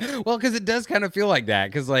 Well, because it does kind of feel like that.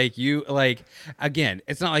 Because like you, like again,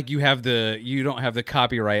 it's not like you don't have the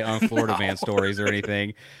copyright on Florida Man stories or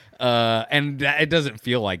anything, and it doesn't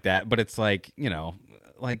feel like that. But it's like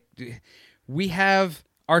like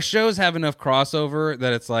our shows have enough crossover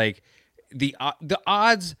that it's like the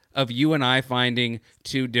odds of you and I finding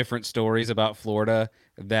two different stories about Florida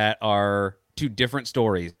that are two different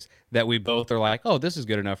stories that we both are like, oh, this is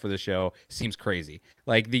good enough for the show, seems crazy.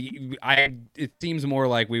 Like it seems more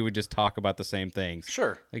like we would just talk about the same things.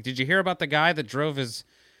 Sure. Like, did you hear about the guy that drove his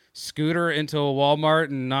scooter into a Walmart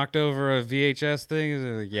and knocked over a VHS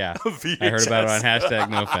thing? Yeah, I heard about it on hashtag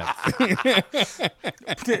no offense.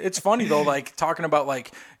 It's funny though, like talking about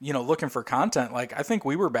like, looking for content. Like I think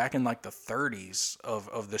we were back in like the 30s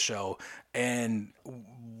of the show, and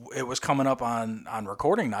it was coming up on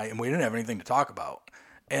recording night and we didn't have anything to talk about.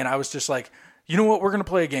 And I was just like, you know what? We're going to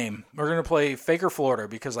play a game. We're going to play Faker Florida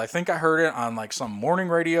because I think I heard it on like some morning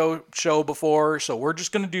radio show before. So we're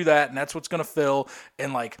just going to do that. And that's what's going to fill.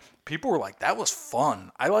 And like people were like, that was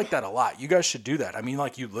fun. I like that a lot. You guys should do that. I mean,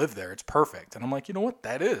 like you live there. It's perfect. And I'm like, you know what?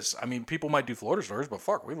 That is. I mean, people might do Florida stories, but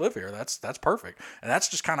fuck, we live here. That's perfect. And that's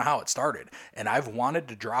just kind of how it started. And I've wanted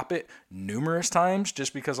to drop it numerous times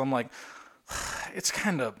just because I'm like, it's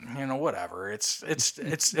kind of, whatever. It's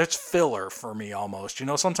filler for me almost.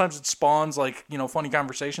 Sometimes it spawns like, funny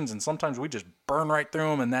conversations, and sometimes we just burn right through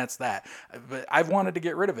them, and that's that. But I've wanted to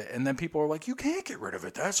get rid of it, and then people are like, you can't get rid of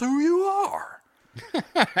it. That's who you are.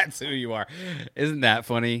 That's who you are. Isn't that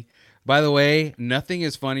funny? By the way, nothing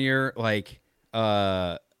is funnier. Like,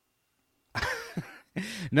 nothing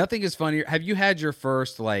is funnier. Have you had your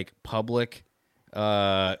first like public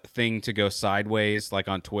thing to go sideways, like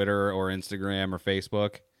on Twitter or Instagram or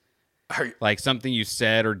Facebook? Like something you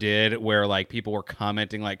said or did where like people were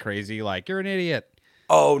commenting like crazy, like you're an idiot.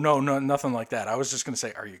 Oh, no, nothing like that. I was just going to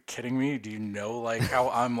say, are you kidding me? Do you know like how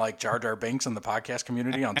I'm like Jar Jar Binks in the podcast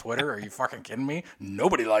community on Twitter? Are you fucking kidding me?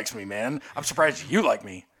 Nobody likes me, man. I'm surprised you like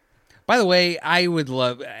me. By the way, I would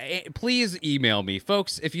love, please email me,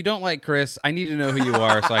 folks. If you don't like Chris, I need to know who you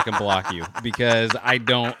are so I can block you, because I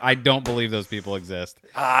don't believe those people exist.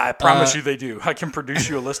 I promise you they do. I can produce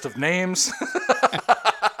you a list of names.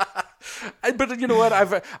 But you know what?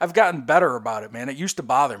 I've gotten better about it, man. It used to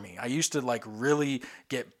bother me. I used to like really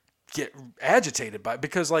get get agitated by,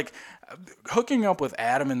 because like hooking up with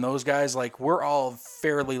Adam and those guys, like we're all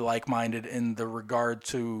fairly like-minded in the regard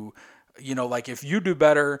to, you know, like if you do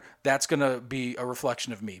better, that's going to be a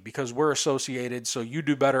reflection of me because we're associated. So you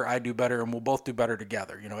do better, I do better, and we'll both do better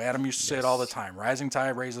together. You know, Adam used to say it all the time, rising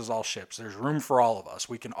tide raises all ships. There's room for all of us.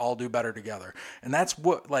 We can all do better together. And that's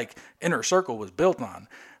what like Inner Circle was built on.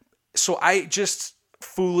 So I just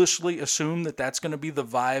foolishly assume that that's going to be the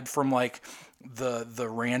vibe from like the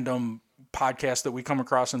random podcast that we come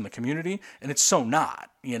across in the community, and it's so not,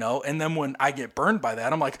 you know. And then when I get burned by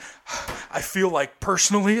that, I'm like, I feel like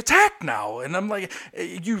personally attacked now. And I'm like,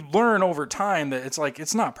 you learn over time that it's like,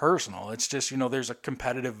 it's not personal. It's just, you know, there's a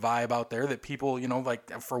competitive vibe out there that people, you know,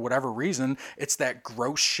 like for whatever reason, it's that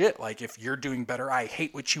gross shit. Like if you're doing better, I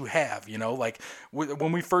hate what you have, you know, like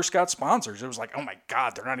when we first got sponsors, it was like, oh my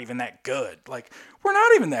God, they're not even that good. Like we're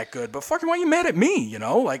not even that good, but fucking why are you mad at me? You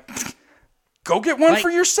know, like go get one for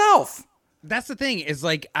yourself. That's the thing is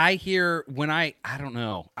like I hear when I don't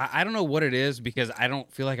know. I don't know what it is because I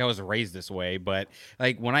don't feel like I was raised this way. But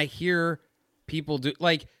like when I hear people do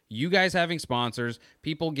like you guys having sponsors,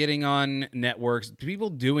 people getting on networks, people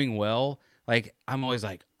doing well, like I'm always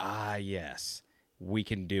like, yes, we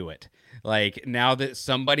can do it. Like now that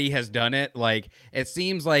somebody has done it, like it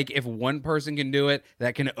seems like if one person can do it,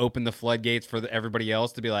 that can open the floodgates for everybody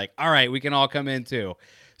else to be like, all right, we can all come in too.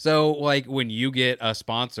 So, like, when you get a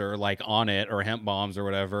sponsor, like, on it or Hemp Bombs or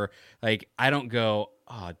whatever, like, I don't go,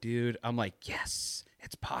 oh, dude. I'm like, yes,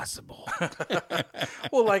 it's possible.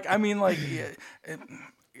 Well, like, I mean, like,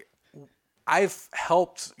 I've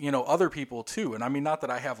helped, you know, other people too. And I mean, not that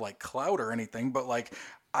I have, like, clout or anything, but, like,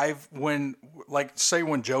 when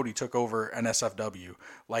Jody took over NSFW,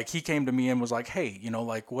 like he came to me and was like, hey, you know,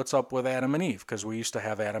 like what's up with Adam and Eve? Because we used to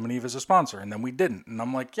have Adam and Eve as a sponsor and then we didn't. And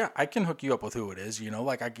I'm like, yeah, I can hook you up with who it is. You know,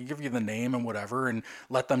 like I can give you the name and whatever and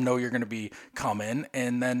let them know you're going to be coming.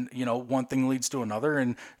 And then, you know, one thing leads to another.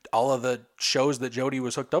 And all of the shows that Jody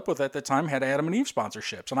was hooked up with at the time had Adam and Eve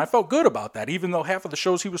sponsorships. And I felt good about that, even though half of the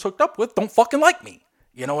shows he was hooked up with don't fucking like me.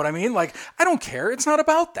 You know what I mean? Like, I don't care. It's not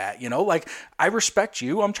about that, you know? Like, I respect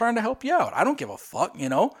you. I'm trying to help you out. I don't give a fuck, you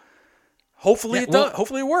know? Hopefully it does.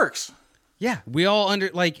 Hopefully it works. Yeah, we all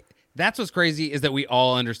that's what's crazy is that we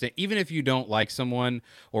all understand. Even if you don't like someone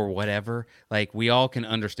or whatever, like, we all can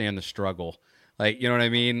understand the struggle. Like, you know what I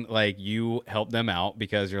mean? Like, you help them out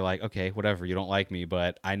because you're like, okay, whatever, you don't like me,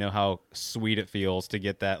 but I know how sweet it feels to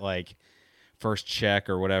get that, like, first check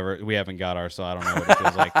or whatever. We haven't got ours, so I don't know what it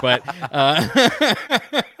feels like. But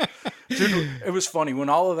dude, it was funny when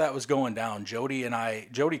all of that was going down.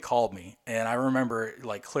 Jody called me, and I remember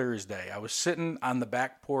like clear as day. I was sitting on the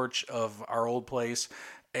back porch of our old place,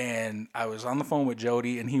 and I was on the phone with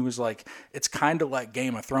Jody, and he was like, it's kind of like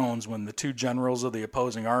Game of Thrones when the two generals of the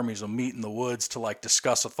opposing armies will meet in the woods to like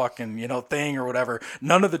discuss a fucking, you know, thing or whatever.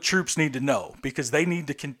 None of the troops need to know because they need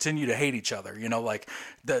to continue to hate each other. You know, like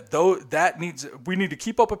we need to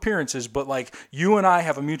keep up appearances, but like you and I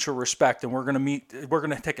have a mutual respect, and we're going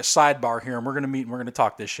to take a sidebar here, and we're going to meet and we're going to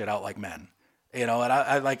talk this shit out like men. You know, and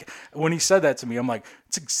I like when he said that to me, I'm like,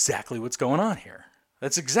 it's exactly what's going on here.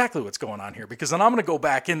 That's exactly what's going on here, because then I'm going to go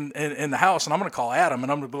back in the house and I'm going to call Adam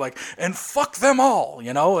and I'm going to be like, and fuck them all,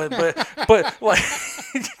 you know, but like,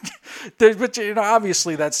 but you know,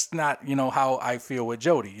 obviously that's not, you know, how I feel with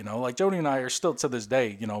Jody, you know, like Jody and I are still to this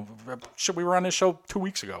day, you know, we were on this show 2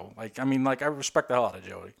 weeks ago. Like, I mean, like I respect the hell out of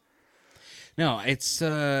Jody. No, it's,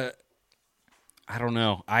 I don't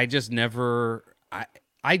know. I just never,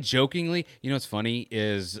 I jokingly, you know what's funny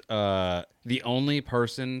is the only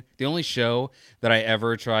show that I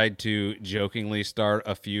ever tried to jokingly start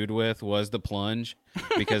a feud with was The Plunge,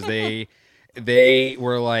 because they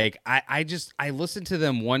were like, I listened to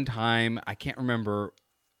them one time. I don't remember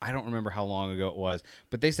how long ago it was,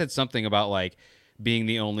 but they said something about like being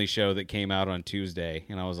the only show that came out on Tuesday.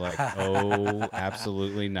 And I was like, oh,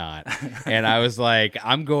 absolutely not. And I was like,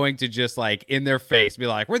 I'm going to just like in their face be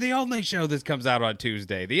like, we're the only show that comes out on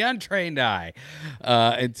Tuesday, the untrained eye.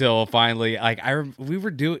 Until finally, like we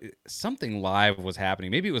were doing something live was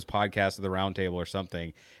happening. Maybe it was Podcast of the Roundtable or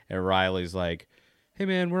something. And Riley's like, hey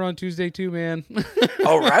man, we're on Tuesday too, man.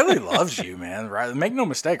 Oh, Riley loves you, man. Riley, make no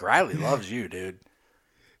mistake, Riley loves you, dude.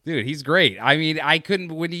 Dude, he's great. I mean, I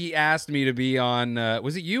couldn't, when he asked me to be on,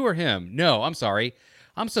 was it you or him? No, I'm sorry.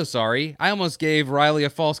 I'm so sorry. I almost gave Riley a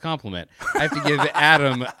false compliment. I have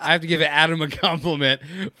to give Adam a compliment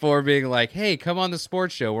for being like, hey, come on the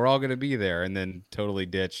sports show. We're all going to be there. And then totally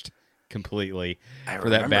ditched completely for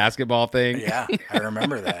that basketball thing. Yeah, I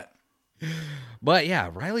remember that. But yeah,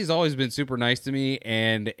 Riley's always been super nice to me.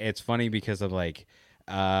 And it's funny because I'm like,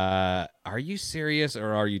 are you serious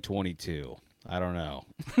or are you 22? I don't know.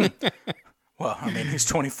 Well, I mean, he's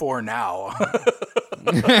 24 now.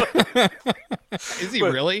 Is he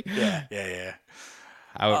really? Yeah.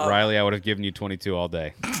 Riley, I would have given you 22 all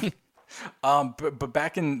day. But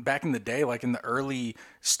back in the day, like in the early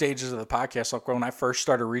stages of the podcast, like when I first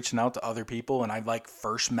started reaching out to other people and I like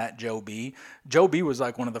first met Joe B. Joe B was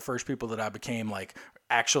like one of the first people that I became like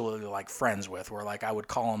actually like friends with, where like I would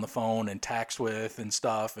call on the phone and text with and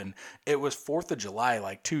stuff. And it was 4th of July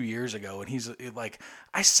like 2 years ago, and he's like,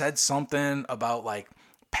 I said something about like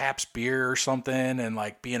Pabst beer or something and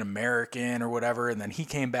like being American or whatever. And then he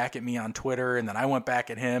came back at me on Twitter, and then I went back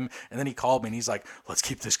at him, and then he called me and he's like, let's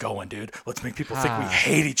keep this going, dude. Let's make people think we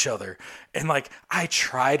hate each other. And like, I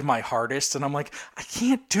tried my hardest, and I'm like, I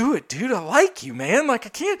can't do it, dude. I like you, man. Like I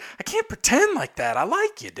can't pretend like that. I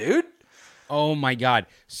like you, dude. Oh my God.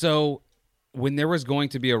 So when there was going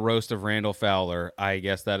to be a roast of Randall Fowler, I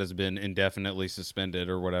guess that has been indefinitely suspended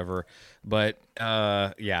or whatever. But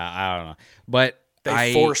yeah, I don't know. But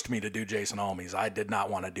They forced me to do Jason Almes. I did not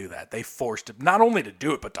want to do that. They forced it, not only to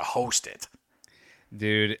do it, but to host it.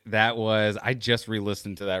 Dude, I just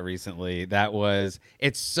re-listened to that recently.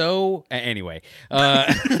 It's so, anyway,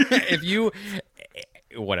 if you,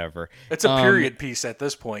 whatever. It's a period piece at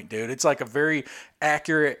this point, dude. It's like a very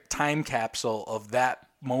accurate time capsule of that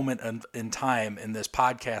moment in time in this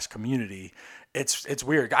podcast community. It's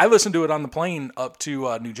weird. I listened to it on the plane up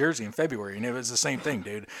to New Jersey in February, and it was the same thing,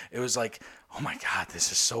 dude. It was like, oh my God, this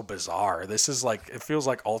is so bizarre. This is like, it feels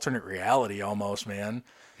like alternate reality almost, man.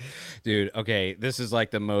 Dude, okay, this is like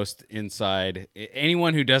the most inside.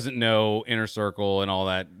 Anyone who doesn't know Inner Circle and all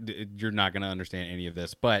that, you're not going to understand any of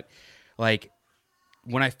this. But like,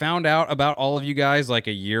 when I found out about all of you guys like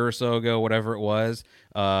a year or so ago, whatever it was,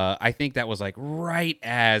 I think that was like right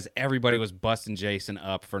as everybody was busting Jason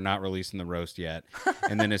up for not releasing the roast yet.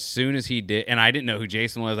 And then as soon as he did, and I didn't know who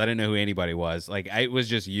Jason was, I didn't know who anybody was. Like it was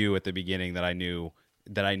just you at the beginning that I knew.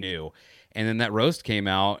 And then that roast came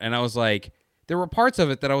out, and I was like, there were parts of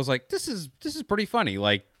it that I was like, this is pretty funny.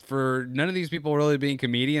 Like for none of these people really being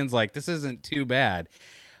comedians, like this isn't too bad.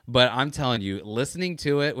 But I'm telling you, listening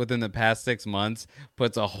to it within the past 6 months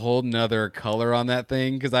puts a whole nother color on that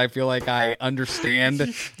thing, because I feel like I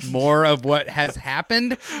understand more of what has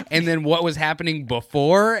happened and then what was happening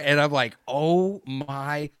before. And I'm like, oh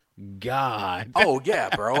my God. Oh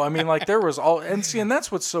yeah, bro. I mean, like there was all, and see, and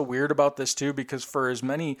that's what's so weird about this too, because for as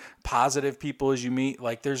many positive people as you meet,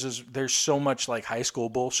 like there's so much like high school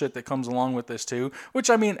bullshit that comes along with this too.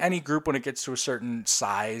 Which I mean, any group when it gets to a certain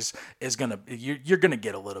size is you're gonna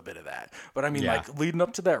get a little bit of that. But I mean, like leading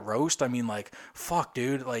up to that roast, I mean, like fuck,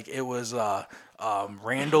 dude, like it was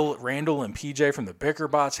Randall and PJ from the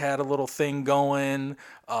Bickerbots had a little thing going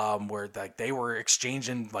where like they were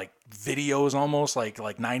exchanging like videos almost like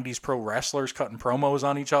 90s pro wrestlers cutting promos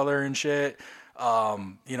on each other and shit.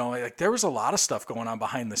 You know, like there was a lot of stuff going on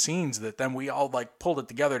behind the scenes that then we all like pulled it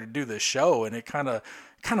together to do this show, and it kind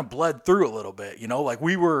of bled through a little bit, you know, like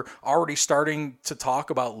we were already starting to talk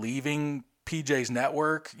about leaving PJ's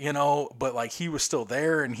network, you know, but like he was still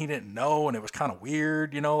there and he didn't know, and it was kind of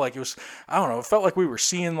weird, you know, like it was, I don't know, it felt like we were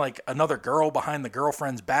seeing like another girl behind the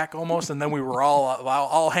girlfriend's back almost, and then we were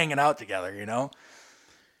all hanging out together, you know.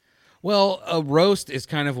 Well, a roast is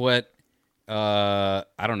kind of what I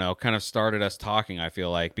don't know, kind of started us talking, I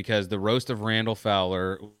feel like, because the roast of Randall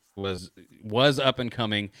Fowler was up and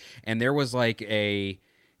coming, and there was like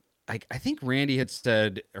I think Randy had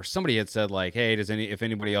said, or somebody had said, like, hey, if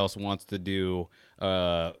anybody else wants to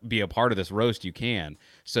be a part of this roast, you can.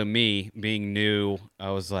 So me being new, I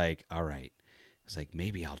was like, all right. I was like,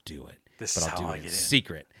 maybe I'll do it, but I'll do it in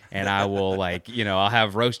secret, and I will like, you know, I'll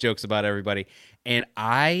have roast jokes about everybody. And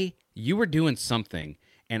you were doing something,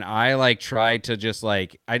 and I like tried to just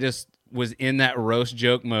like, I just was in that roast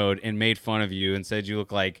joke mode and made fun of you and said you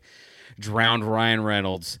look like drowned Ryan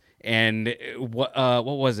Reynolds. And what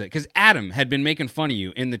was it? Because Adam had been making fun of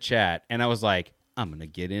you in the chat, and I was like, I'm gonna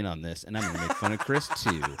get in on this, and I'm gonna make fun of Chris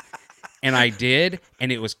too. And I did,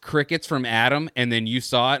 and it was crickets from Adam, and then you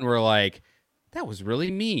saw it and were like, that was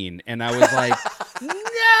really mean. And I was like, no!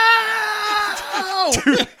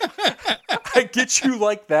 Dude, I get you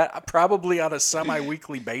like that probably on a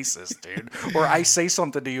semi-weekly basis, dude. Where I say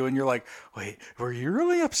something to you and you're like, wait, were you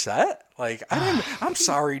really upset? Like, I'm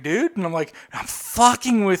sorry, dude. And I'm like, I'm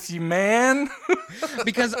fucking with you, man.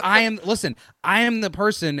 Because I am the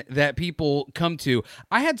person that people come to.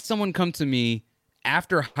 I had someone come to me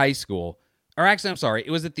after high school, or actually, I'm sorry,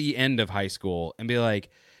 it was at the end of high school, and be like,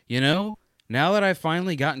 you know, now that I've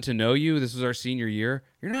finally gotten to know you, this was our senior year,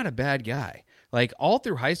 you're not a bad guy. Like, all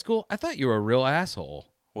through high school, I thought you were a real asshole.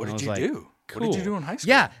 What did you do? Cool. What did you do in high school?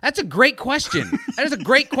 Yeah, that's a great question. That is a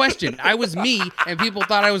great question. I was me, and people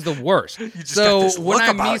thought I was the worst. So when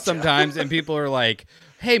I'm me sometimes, and people are like,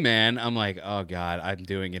 "Hey, man," I'm like, "Oh God, I'm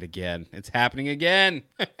doing it again. It's happening again."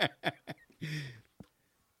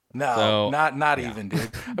 No, not even,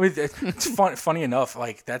 dude. I mean, it's funny enough.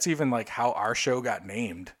 Like that's even like how our show got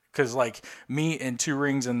named. Because like me and Two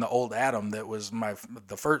Rings and the old Adam, that was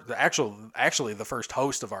the first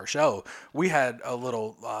host of our show. We had a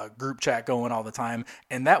little group chat going all the time,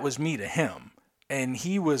 and that was me to him. And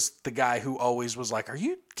he was the guy who always was like, "Are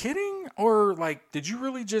you kidding? Or like, did you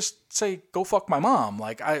really just say go fuck my mom?"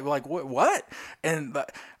 Like what? And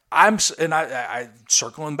I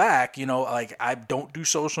circling back, you know, like I don't do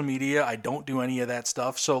social media. I don't do any of that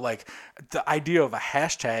stuff. So like the idea of a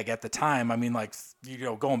hashtag at the time, I mean, like, you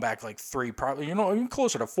know, going back like probably, you know, even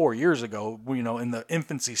closer to 4 years ago, you know, in the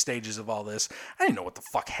infancy stages of all this, I didn't know what the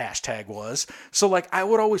fuck hashtag was. So like I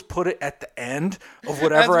would always put it at the end of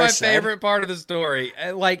whatever I said. That's my favorite part of the story.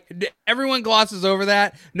 Like everyone glosses over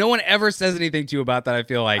that. No one ever says anything to you about that, I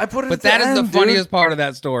feel like. But that is the funniest part of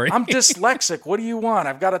that story. I'm dyslexic. What do you want?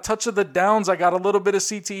 I've got a touch of the downs. I got a little bit of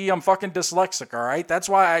CTE. I'm fucking dyslexic, all right? That's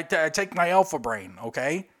why I take my alpha brain,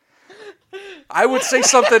 okay? I would say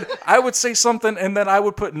something, and then I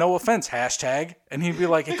would put no offense hashtag, and he'd be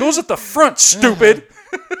like, "It goes at the front, stupid."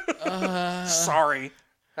 Sorry.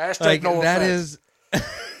 Hashtag like, no that offense. Is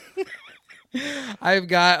I've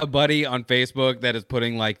got a buddy on Facebook that is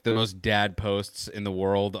putting like the most dad posts in the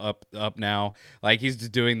world up now. Like he's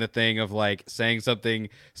just doing the thing of like saying something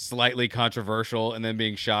slightly controversial and then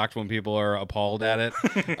being shocked when people are appalled at it.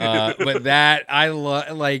 But that I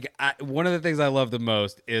love. Like one of the things I love the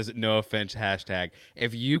most is no offense hashtag.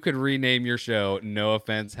 If you could rename your show no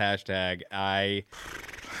offense hashtag,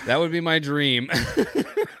 that would be my dream.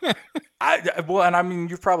 And I mean,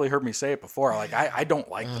 you've probably heard me say it before. Like, I don't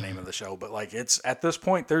like the name of the show, but like, it's at this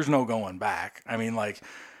point, there's no going back. I mean, like,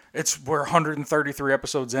 we're 133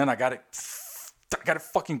 episodes in. I got it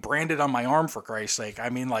fucking branded on my arm, for Christ's sake. I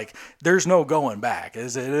mean, like, there's no going back.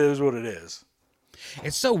 It is what it is.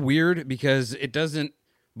 It's so weird because it doesn't.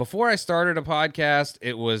 Before I started a podcast,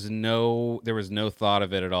 there was no thought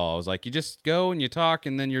of it at all. I was like, you just go and you talk,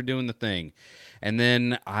 and then you're doing the thing. And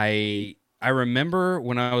then I remember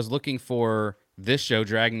when I was looking for this show,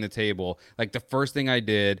 Dragging the Table, like the first thing I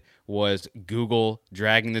did was Google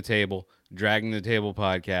Dragging the Table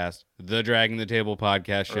podcast, the Dragging the Table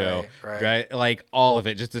podcast show, right. Like all of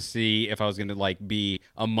it, just to see if I was going to like be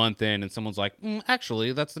a month in and someone's like,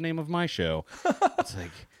 actually, that's the name of my show. It's like...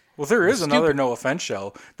 Well, there is another No Offense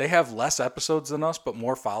show. They have less episodes than us, but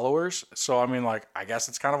more followers. So, I mean, like, I guess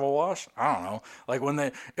it's kind of a wash. I don't know. Like, when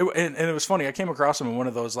and it was funny. I came across them in one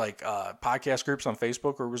of those, like, podcast groups on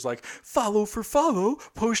Facebook where it was like, follow for follow,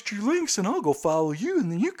 post your links, and I'll go follow you,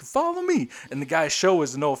 and then you can follow me. And the guy's show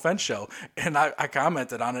was the No Offense show. And I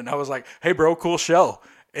commented on it, and I was like, hey, bro, cool show.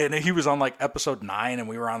 And he was on like episode 9 and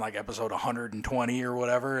we were on like episode 120 or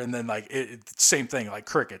whatever. And then like same thing, like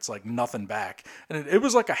crickets, like nothing back. And it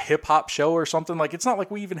was like a hip hop show or something. Like it's not like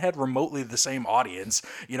we even had remotely the same audience.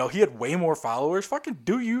 You know, he had way more followers. Fucking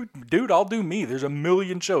do you, dude, I'll do me. There's a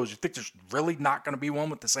million shows. You think there's really not going to be one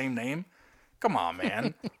with the same name? Come on,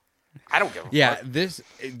 man. I don't give a fuck. This,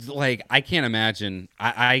 like, I can't imagine.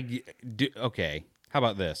 I do. Okay. How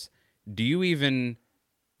about this? You've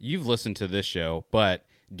listened to this show, but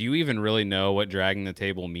do you even really know what Dragging the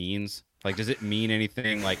Table means? Like, does it mean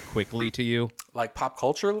anything, like, quickly to you? Like pop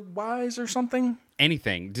culture-wise or something?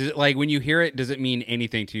 Anything. Does it, like, when you hear it, does it mean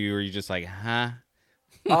anything to you, or are you just like, huh?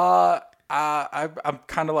 I'm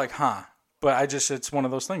kind of like, huh. But it's one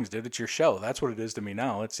of those things, dude. It's your show. That's what it is to me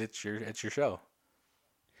now. It's your show.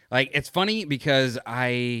 Like, it's funny because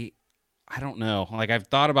I don't know. Like, I've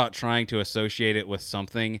thought about trying to associate it with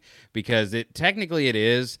something because technically it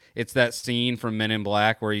is. It's that scene from Men in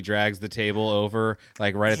Black where he drags the table over,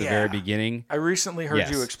 like right at the very beginning. I recently heard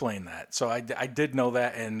you explain that, so I did know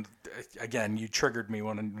that. And again, you triggered me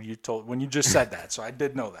when you just said that, so I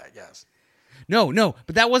did know that. Yes. No,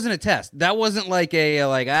 but that wasn't a test. That wasn't like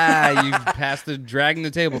you passed the Dragging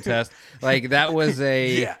the Table test. Like that was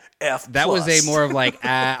a F+. That was a more of like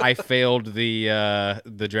I failed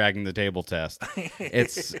the Dragging the Table test.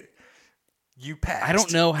 It's you passed. I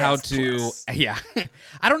don't know how to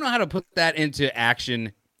I don't know how to put that into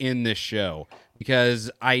action in this show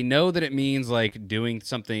because I know that it means like doing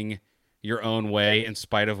something your own way in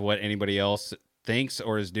spite of what anybody else thinks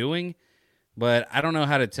or is doing. But I don't know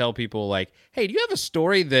how to tell people like, hey, do you have a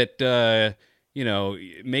story that,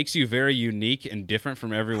 makes you very unique and different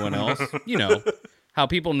from everyone else? You know, how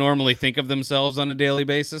people normally think of themselves on a daily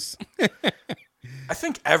basis. I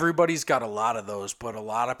think everybody's got a lot of those, but a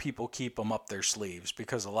lot of people keep them up their sleeves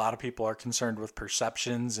because a lot of people are concerned with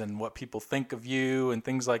perceptions and what people think of you and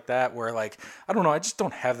things like that. Where, like, I don't know, I just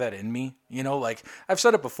don't have that in me. You know, like I've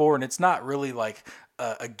said it before, and it's not really like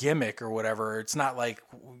a gimmick or whatever. It's not like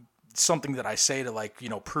something that I say to, like, you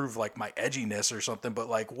know, prove like my edginess or something, but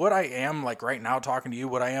like what I am, like right now talking to you,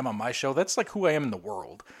 what I am on my show, that's like who I am in the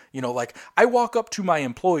world. You know, like I walk up to my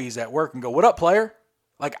employees at work and go, "What up, player?"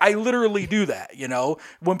 Like, I literally do that, you know?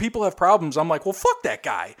 When people have problems, I'm like, well, fuck that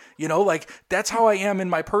guy. You know, like, that's how I am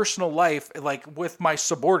in my personal life, like, with my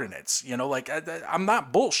subordinates, you know? Like, I'm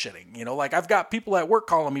not bullshitting, you know? Like, I've got people at work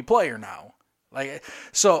calling me player now. Like,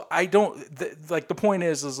 so I don't, like, the point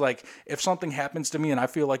is like, if something happens to me and I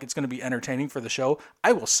feel like it's going to be entertaining for the show,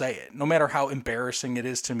 I will say it, no matter how embarrassing it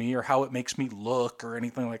is to me or how it makes me look or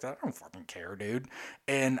anything like that. I don't fucking care, dude.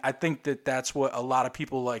 And I think that that's what a lot of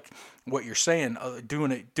people, like what you're saying,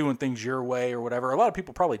 doing things your way or whatever. A lot of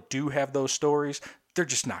people probably do have those stories. They're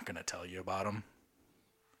just not going to tell you about them.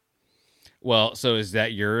 Well, so is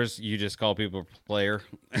that yours? You just call people player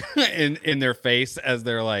in their face as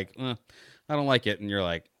they're like, I don't like it, and you're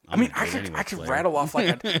like, I mean, I could rattle off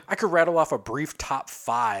like I could rattle off a brief top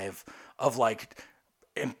 5 of like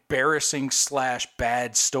embarrassing /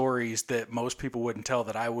 bad stories that most people wouldn't tell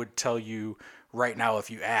that I would tell you right now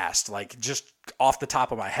if you asked, like just off the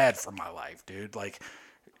top of my head from my life, dude. Like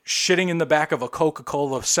shitting in the back of a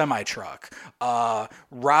Coca-Cola semi truck,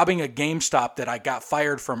 robbing a GameStop that I got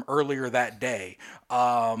fired from earlier that day.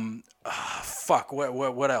 What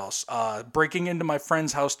else? Breaking into my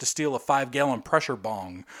friend's house to steal a 5-gallon pressure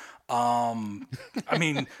bong. I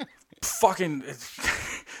mean, fucking,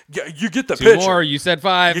 you get the picture. 2 more. You said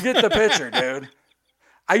 5. You get the picture, dude.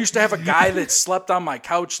 I used to have a guy that slept on my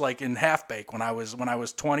couch like in Half Bake when I was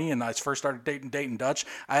 20 and I first started dating Dutch.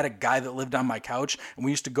 I had a guy that lived on my couch, and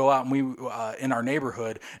we used to go out and we in our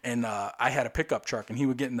neighborhood, and I had a pickup truck, and he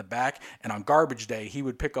would get in the back, and on garbage day he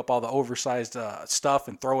would pick up all the oversized stuff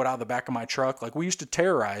and throw it out of the back of my truck. Like, we used to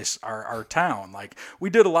terrorize our town. Like, we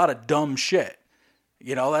did a lot of dumb shit.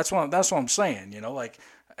 You know, that's what I'm saying. You know, like.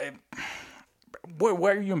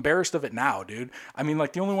 Why are you embarrassed of it now, dude? I mean,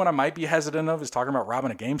 like, the only one I might be hesitant of is talking about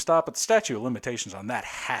robbing a GameStop, but the statute of limitations on that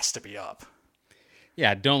has to be up.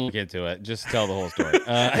 Yeah, don't look into it. Just tell the whole story.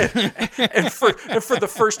 And for the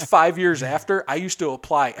first 5 years after, I used to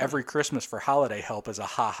apply every Christmas for holiday help as a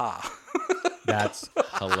ha-ha. That's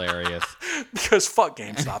hilarious. Because fuck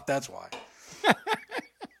GameStop, that's why.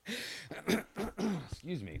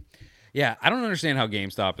 Excuse me. Yeah, I don't understand how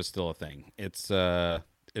GameStop is still a thing.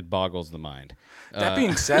 It boggles the mind. That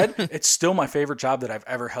being said, it's still my favorite job that I've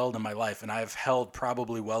ever held in my life, and I've held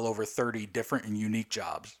probably well over 30 different and unique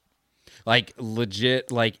jobs. Like, legit,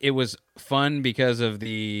 like, it was fun because of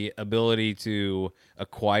the ability to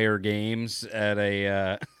acquire games at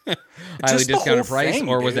a highly discounted price, thing,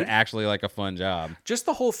 or was dude. it actually like a fun job? Just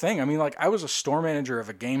the whole thing. I mean, like, I was a store manager of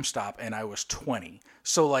a GameStop, and I was 20.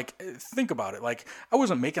 So, like, think about it. Like, I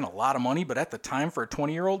wasn't making a lot of money, but at the time for a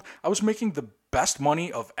 20-year-old, I was making the best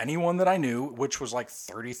money of anyone that I knew, which was like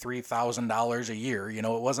 $33,000 a year. You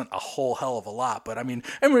know, it wasn't a whole hell of a lot, but I mean,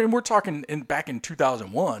 and we're talking back in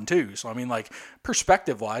 2001 too. So, I mean, like,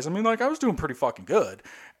 perspective wise, I mean, like, I was doing pretty fucking good.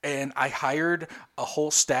 And I hired a whole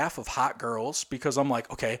staff of hot girls because I'm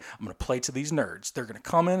like, okay, I'm going to play to these nerds. They're going to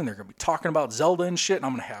come in and they're going to be talking about Zelda and shit. And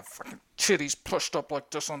I'm going to have fucking titties pushed up like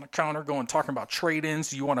this on the counter going, talking about trade-ins.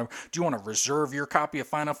 Do you want to reserve your copy of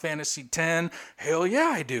Final Fantasy X? Hell yeah,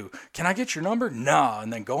 I do. Can I get your number? Nah.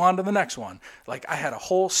 And then go on to the next one. Like, I had a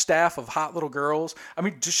whole staff of hot little girls. I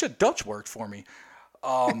mean, just shit, Dutch worked for me.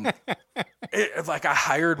 Like, I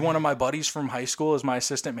hired one of my buddies from high school as my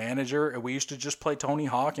assistant manager, and we used to just play Tony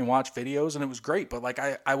Hawk and watch videos, and it was great. But like,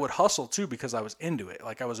 I would hustle too because I was into it.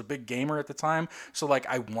 Like, I was a big gamer at the time, so like,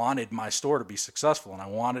 I wanted my store to be successful and I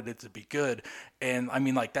wanted it to be good. And I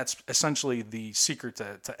mean, like, that's essentially the secret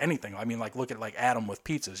to anything. I mean, like, look at like Adam with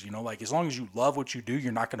pizzas. You know, like, as long as you love what you do,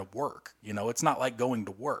 you're not going to work. You know, it's not like going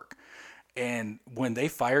to work. And when they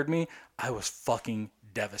fired me, I was fucking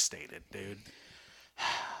devastated, dude.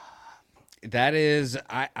 That is,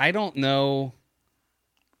 I don't know.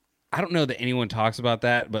 I don't know that anyone talks about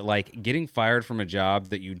that, but like, getting fired from a job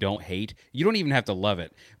that you don't hate, you don't even have to love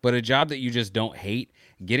it, but a job that you just don't hate,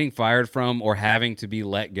 getting fired from or having to be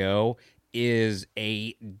let go is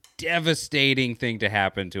a devastating thing to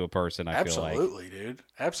happen to a person. I feel like. Absolutely, dude.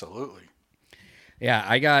 Absolutely. Yeah,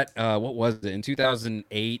 I got what was it in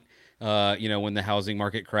 2008? You know, when the housing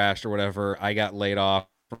market crashed or whatever, I got laid off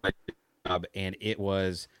from my job, and it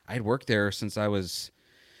was, I'd worked there since I was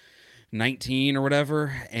 19 or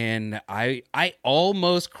whatever, and I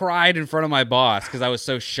almost cried in front of my boss because I was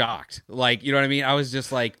so shocked. Like, you know what I mean? I was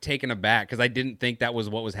just like taken aback because I didn't think that was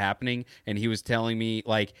what was happening, and he was telling me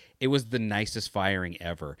like it was the nicest firing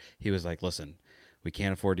ever. He was like, "Listen, we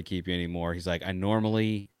can't afford to keep you anymore." He's like, "I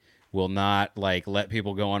normally will not like let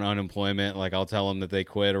people go on unemployment. Like I'll tell them that they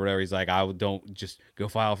quit or whatever." He's like, don't just go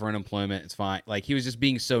file for unemployment. It's fine." Like he was just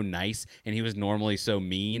being so nice, and he was normally so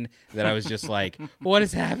mean that I was just like, what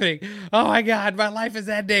is happening? Oh my God, my life is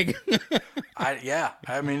ending.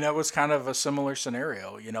 I mean, that was kind of a similar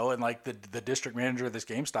scenario, you know, and like the district manager of this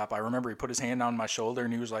GameStop, I remember he put his hand on my shoulder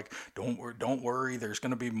and he was like, don't worry, there's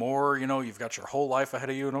going to be more, you know, you've got your whole life ahead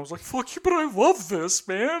of you. And I was like, fuck you, but I love this,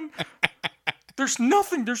 man. There's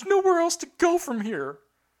nowhere else to go from here.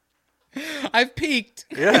 I've peaked.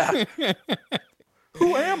 Yeah.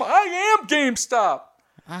 Who am I? I am GameStop.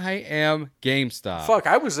 I am GameStop. Fuck,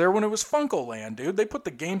 I was there when it was Funko Land, dude. They put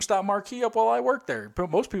the GameStop marquee up while I worked there. But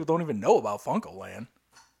most people don't even know about Funko Land.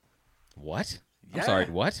 What? Yeah. I'm sorry,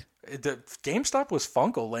 what? The GameStop was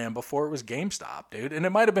Funko Land before it was GameStop, dude. And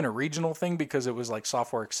it might have been a regional thing because it was like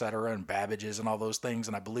Software Etc. and Babbage's and all those things.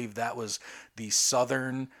 And I believe that was the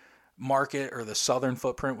southern market, or the southern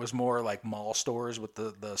footprint was more like mall stores with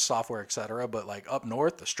the Software Etc. But like up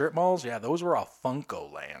north, the strip malls, yeah, those were all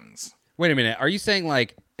Funko Lands. Wait a minute. Are you saying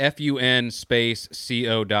like FUN space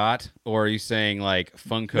CO dot, or are you saying like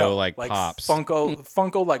Funko No, like Pops?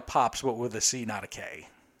 Funko like Pops, but with a C, not a K.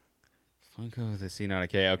 Funko with a C, not a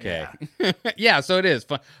K. Okay. Yeah. Yeah, so it is.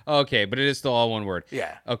 Okay, but it is still all one word.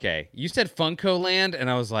 Yeah. Okay. You said Funko Land, and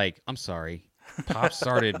I was like, I'm sorry. Pop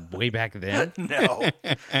started way back then. No,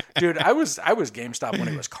 dude, I was GameStop when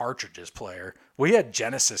it was cartridges player. We had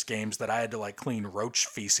Genesis games that I had to like clean roach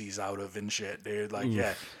feces out of and shit, dude. Like,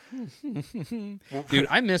 yeah, Dude,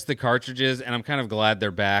 I miss the cartridges, and I'm kind of glad they're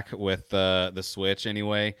back with the Switch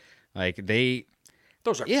anyway. Like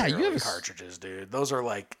those are you barely have cartridges, dude. Those are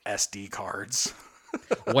like SD cards.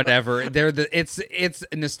 whatever. It's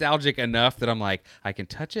nostalgic enough that I'm like, I can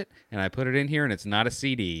touch it and I put it in here and it's not a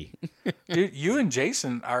CD. Dude, you and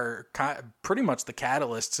Jason are pretty much the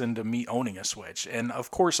catalysts into me owning a Switch. And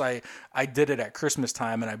of course I did it at Christmas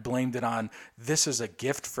time, and I blamed it on this is a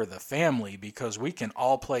gift for the family because we can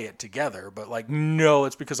all play it together. But like, no,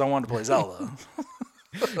 it's because I wanted to play Zelda.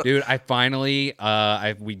 Dude, I finally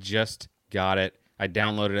we just got it. I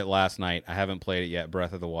downloaded it last night. I haven't played it yet,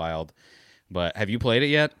 Breath of the Wild. But have you played it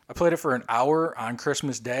yet? I played it for an hour on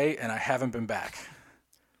Christmas Day, and I haven't been back.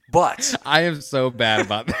 But I am so bad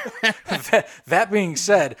about that. that being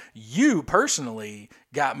said, you personally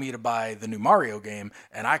got me to buy the new Mario game,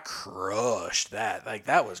 and I crushed that. Like,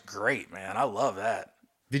 that was great, man. I love that.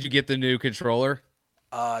 Did you get the new controller?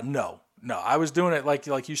 No. I was doing it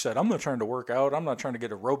like you said. I'm not trying to work out. I'm not trying to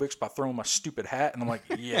get aerobics by throwing my stupid hat. And I'm like,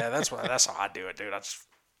 yeah, that's how I do it, dude. I just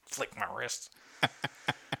flick my wrists.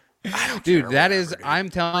 Dude, I'm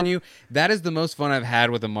telling you, that is the most fun I've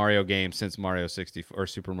had with a Mario game since Mario 64 or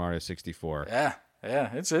Super Mario 64. Yeah,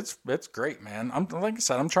 it's great, man. I'm like I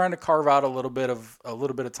said, I'm trying to carve out a little bit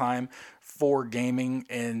of time for gaming,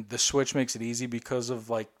 and the Switch makes it easy because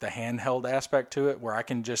of like the handheld aspect to it, where I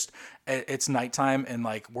can just it's nighttime and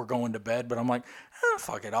like we're going to bed, but I'm like,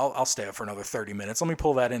 fuck it, I'll stay up for another 30 minutes. Let me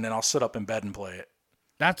pull that in, and I'll sit up in bed and play it.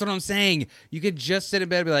 That's what I'm saying. You could just sit in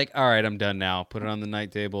bed and be like, all right, I'm done now. Put it on the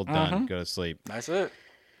night table, done, go to sleep. That's it.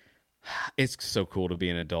 It's so cool to be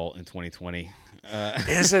an adult in 2020.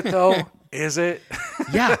 Is it though? Is it?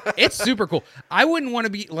 Yeah, it's super cool. I wouldn't want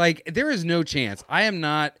to be like, there is no chance. I am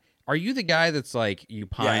not. Are you the guy that's like, you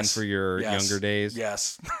pine for your younger days?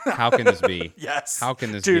 Yes. How can this be? Yes. How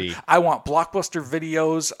can this dude, be? I want Blockbuster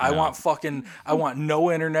videos. No. I want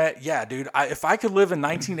no internet. Yeah, dude. If I could live in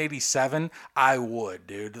 1987, I would,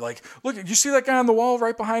 dude. Like, look, you see that guy on the wall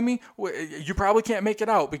right behind me? You probably can't make it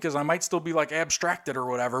out because I might still be like abstracted or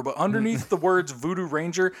whatever, but underneath the words Voodoo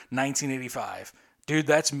Ranger, 1985. Dude,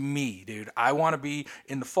 that's me, dude. I want to be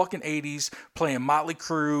in the fucking 80s playing Motley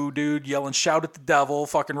Crue, dude, yelling shout at the devil,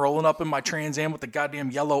 fucking rolling up in my Trans Am with the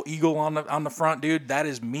goddamn yellow eagle on the front, dude. That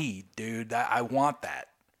is me, dude. I want that.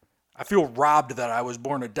 I feel robbed that I was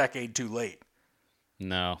born a decade too late.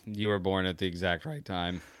 No, you were born at the exact right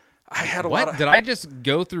time. I had a what? lot of... Did I just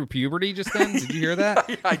go through puberty just then? Did you hear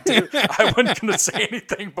that? I did. I wasn't going to say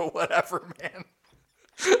anything, but whatever, man.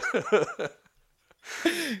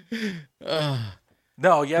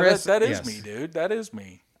 No, yeah, Chris, that is me, dude. That is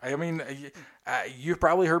me. I mean, you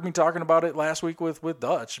probably heard me talking about it last week with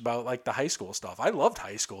Dutch about like the high school stuff. I loved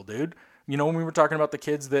high school, dude. When we were talking about the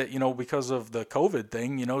kids that, because of the COVID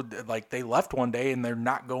thing, like they left one day and they're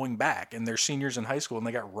not going back, and they're seniors in high school and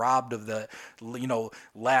they got robbed of the,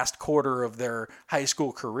 last quarter of their high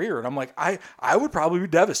school career. And I'm like, I would probably be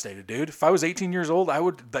devastated, dude. If I was 18 years old, I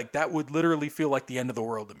would like, that would literally feel like the end of the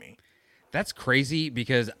world to me. That's crazy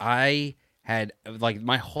because I had like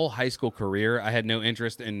my whole high school career, I had no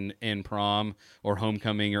interest in prom or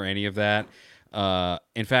homecoming or any of that.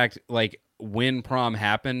 In fact, like when prom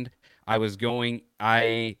happened,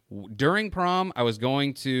 during prom, I was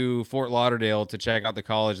going to Fort Lauderdale to check out the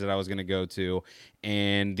college that I was going to go to.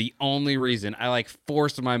 And the only reason I like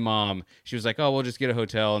forced my mom, she was like, oh, we'll just get a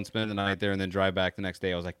hotel and spend the night there and then drive back the next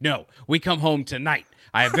day. I was like, no, we come home tonight.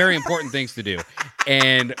 I have very important things to do.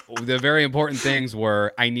 And the very important things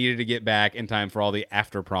were I needed to get back in time for all the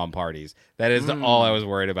after prom parties. That is all I was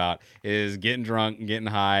worried about, is getting drunk and getting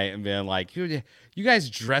high and being like, you guys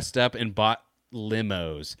dressed up and bought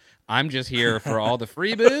limos. I'm just here for all the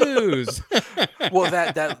free booze. Well,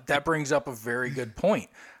 that brings up a very good point.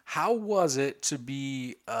 How was it to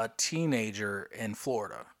be a teenager in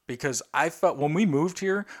Florida? Because I felt when we moved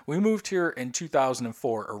here in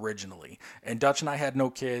 2004 originally, and Dutch and I had no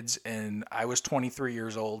kids, and I was 23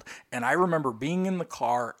 years old, and I remember being in the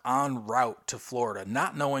car en route to Florida,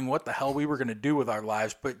 not knowing what the hell we were going to do with our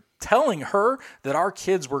lives, but telling her that our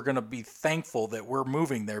kids were going to be thankful that we're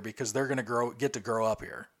moving there because they're going to get to grow up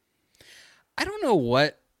here. I don't know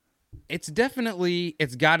what. It's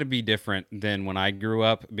got to be different than when I grew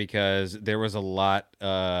up, because there was a lot.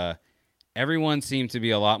 Everyone seemed to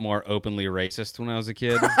be a lot more openly racist when I was a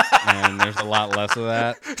kid, and there's a lot less of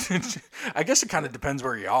that. I guess it kind of depends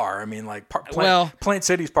where you are. I mean, like, Plant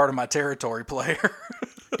City's part of my territory, player.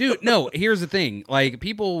 Dude, no, here's the thing. Like,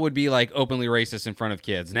 people would be, like, openly racist in front of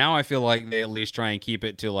kids. Now I feel like they at least try and keep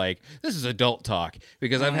it to, like, this is adult talk.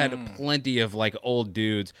 Because I've had plenty of, like, old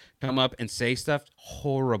dudes come up and say stuff,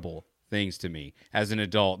 horrible things to me as an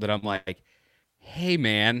adult, that I'm like, hey,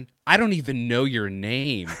 man, I don't even know your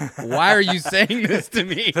name. Why are you saying this to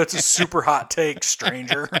me? That's a super hot take,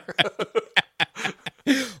 stranger.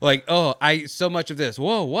 Like, oh, so much of this.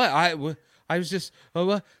 Whoa, what? I was just,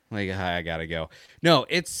 what? Like, I gotta go. No,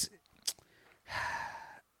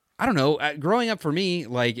 I don't know. Growing up for me,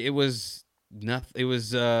 like, it was nothing. It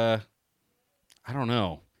was, I don't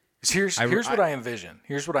know. Here's what I envision.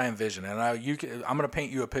 Here's what I envision, and I'm gonna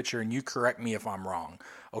paint you a picture, and you correct me if I'm wrong,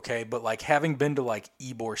 okay? But like, having been to like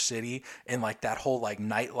Ybor City and like that whole like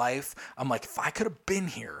nightlife, I'm like, if I could have been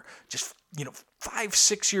here just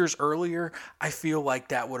 5-6 years earlier, I feel like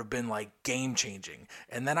that would have been like game changing.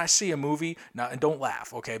 And then I see a movie now, and don't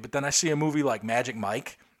laugh, okay? But then I see a movie like Magic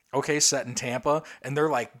Mike. Okay, set in Tampa, and they're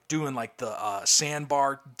like doing like the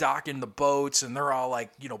sandbar, docking the boats, and they're all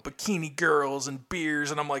like, bikini girls and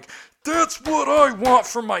beers, and I'm like, that's what I want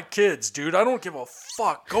for my kids, dude. I don't give a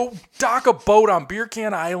fuck. Go dock a boat on Beer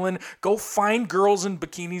Can Island, go find girls in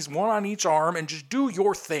bikinis, one on each arm, and just do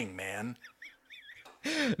your thing, man.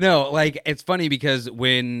 No, like, it's funny because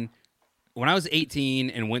when I was 18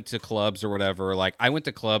 and went to clubs or whatever, like, I went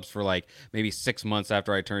to clubs for like maybe 6 months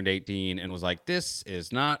after I turned 18 and was like, this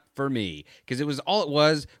is not for me. Because it was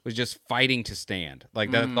just fighting to stand.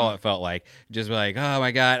 Like, that's all it felt like. Just like, oh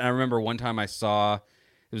my God. And I remember one time it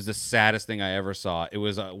was the saddest thing I ever saw. It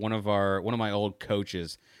was one of my old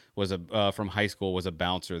coaches was from high school, was a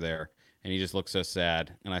bouncer there. And he just looked so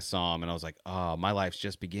sad. And I saw him and I was like, oh, my life's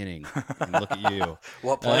just beginning. And look at you.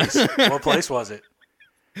 What place? What place was it?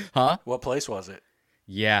 Huh? What place was it?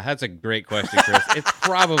 Yeah, that's a great question, Chris. It's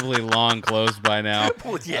probably long closed by now.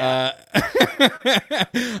 Well, yeah.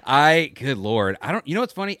 Good Lord. You know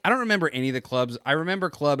what's funny? I don't remember any of the clubs. I remember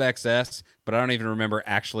Club XS, but I don't even remember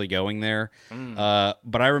actually going there.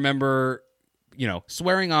 But I remember,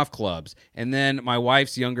 swearing off clubs. And then my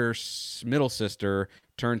wife's middle sister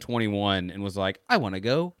turned 21 and was like, I want to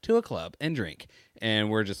go to a club and drink.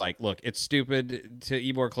 And we're just like, look, it's stupid.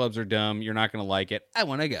 Ybor clubs are dumb. You're not going to like it. I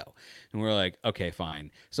want to go. And we're like, okay,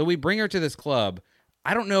 fine. So we bring her to this club.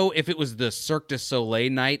 I don't know if it was the Cirque du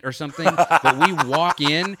Soleil night or something, but we walk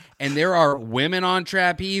in and there are women on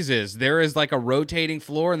trapezes. There is like a rotating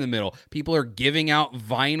floor in the middle. People are giving out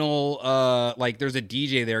vinyl. Like, there's a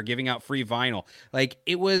DJ there giving out free vinyl. Like,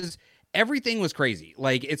 everything was crazy.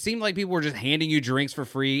 Like, it seemed like people were just handing you drinks for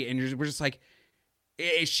free, and we're just like,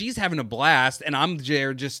 she's having a blast, and I'm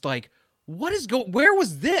there just like, where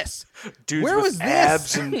was this? Dudes where with was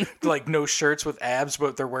abs this? And like no shirts with abs,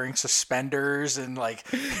 but they're wearing suspenders and like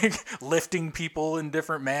lifting people in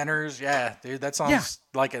different manners. Yeah, dude, that sounds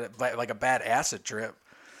like a bad acid trip.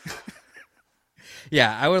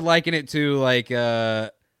 Yeah, I would liken it to like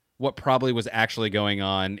what probably was actually going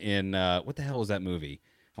on in what the hell was that movie?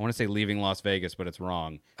 I want to say Leaving Las Vegas, but it's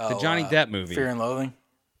wrong. The Johnny Depp movie. Fear and Loathing.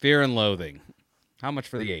 Fear and Loathing. How much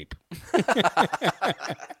for the ape?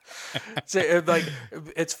 So, like,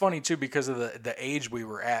 it's funny too because of the age we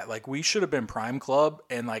were at. Like, we should have been Prime Club,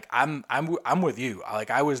 and like, I'm with you.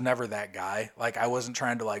 Like, I was never that guy. Like, I wasn't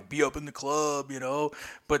trying to like be up in the club,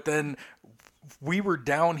 But then we were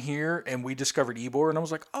down here and we discovered Ybor, and I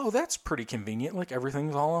was like, oh, that's pretty convenient. Like,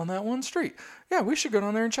 everything's all on that one street. Yeah, we should go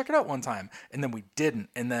down there and check it out one time. And then we didn't.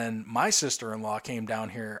 And then my sister-in-law came down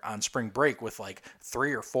here on spring break with like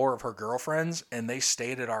 3 or 4 of her girlfriends, and they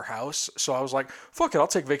stayed at our house. So I was like, fuck it, I'll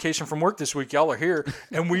take vacation from work this week. Y'all are here.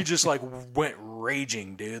 And we just like went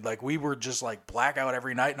raging, dude. Like, we were just like blackout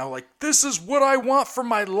every night. And I was like, this is what I want for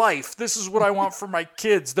my life. This is what I want for my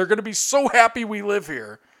kids. They're going to be so happy we live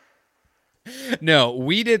here. No,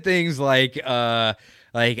 we did things like I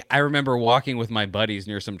remember walking with my buddies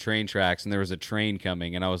near some train tracks, and there was a train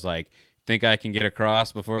coming, and I was like, think I can get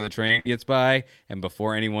across before the train gets by? And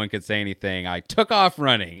before anyone could say anything, I took off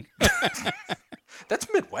running. That's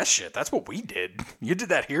Midwest shit. That's what we did. You did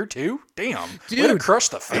that here too? Damn. Dude. Way to crush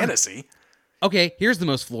the fantasy. Okay, here's the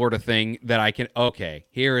most Florida thing that I can... Okay,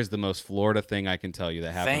 here is the most Florida thing I can tell you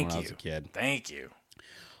that happened when I was a kid. Thank you.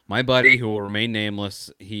 My buddy, who will remain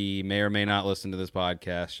nameless, he may or may not listen to this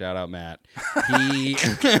podcast. Shout out, Matt. He...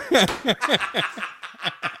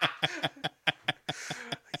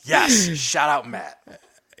 Yes, shout out, Matt.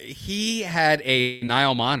 He had a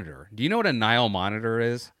Nile monitor. Do you know what a Nile monitor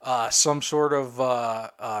is? Some sort of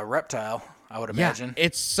reptile, I would imagine. Yeah,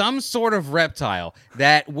 it's some sort of reptile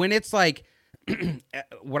that when it's like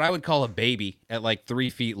what I would call a baby at like 3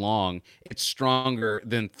 feet long, it's stronger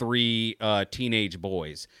than 3 teenage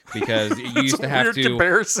boys because you used to have weird to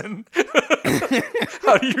comparison.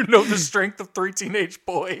 How do you know the strength of 3 teenage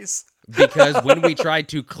boys? Because when we tried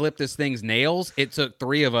to clip this thing's nails, it took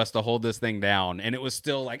 3 of us to hold this thing down, and it was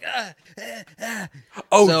still like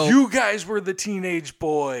Oh, So- you guys were the teenage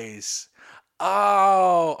boys.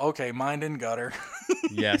 Oh, okay, mind and gutter.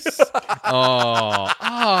 Yes. Oh,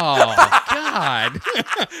 God.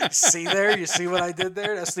 See there? You see what I did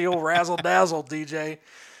there? That's the old razzle dazzle, DJ.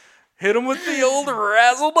 Hit him with the old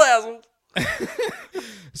razzle dazzle.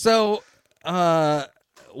 So,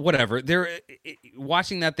 whatever.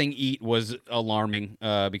 Watching that thing eat was alarming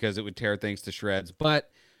because it would tear things to shreds.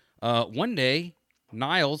 But one day,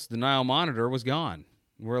 Niles, the Nile monitor, was gone.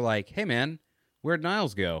 We're like, hey, man, where'd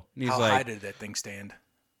Niles go? And he's How like, high did that thing stand?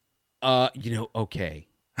 Okay.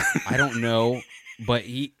 I don't know, but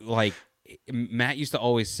Matt used to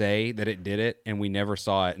always say that it did it, and we never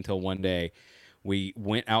saw it until one day we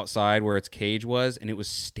went outside where its cage was, and it was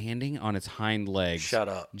standing on its hind legs. Shut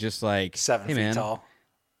up. Just like 7 hey, feet man. tall.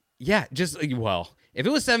 Yeah, if it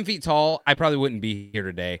was 7 feet tall, I probably wouldn't be here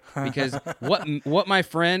today because what my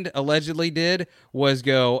friend allegedly did was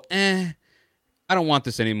go, I don't want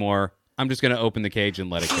this anymore. I'm just going to open the cage and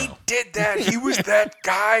let it He go. did that. He was that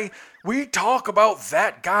guy. We talk about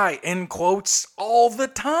that guy in quotes all the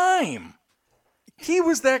time. He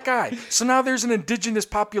was that guy. So now there's an indigenous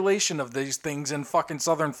population of these things in fucking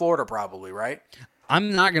southern Florida probably, right?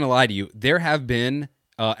 I'm not going to lie to you. There have been,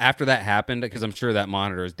 after that happened, because I'm sure that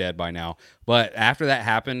monitor is dead by now, but after that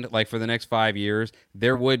happened, like for the next 5 years,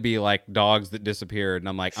 there would be like dogs that disappeared. And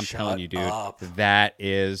I'm like, I'm telling you, dude, up. that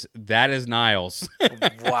is Niles.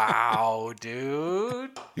 Wow,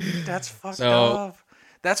 dude. That's fucked So- up.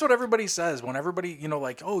 That's what everybody says. When everybody,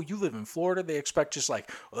 like, oh, you live in Florida, they expect just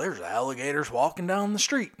like, well, there's alligators walking down the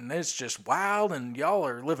street and it's just wild and y'all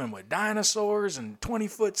are living with dinosaurs and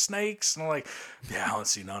 20-foot snakes. And I'm like, yeah, I don't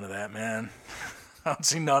see none of that, man. I don't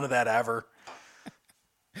see none of that ever.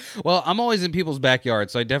 Well, I'm always in people's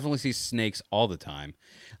backyards, so I definitely see snakes all the time.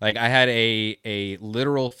 Like I had a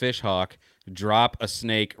literal fish hawk drop a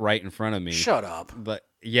snake right in front of me. Shut up. But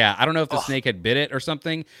yeah, I don't know if the snake had bit it or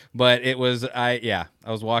something, but it was I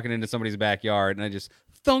was walking into somebody's backyard and I just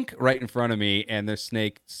thunk right in front of me, and the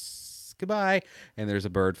snake goodbye, and there's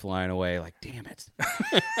a bird flying away. Like, damn it.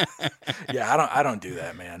 Yeah, I don't do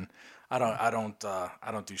that, man. I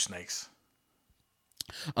don't do snakes.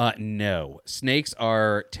 No, snakes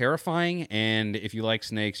are terrifying, and if you like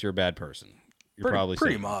snakes, you're a bad person. You're probably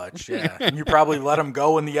Pretty safe. much, yeah. And you probably let them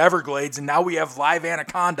go in the Everglades, and now we have live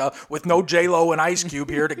anaconda with no J-Lo and Ice Cube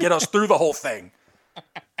here to get us through the whole thing.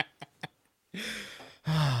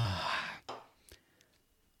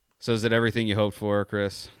 So is it everything you hoped for,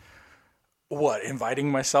 Chris? What, inviting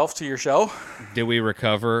myself to your show? Did we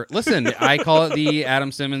recover? Listen, I call it the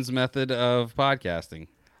Adam Simmons method of podcasting.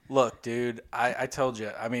 Look, dude, I told you.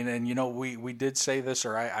 I mean, and we did say this,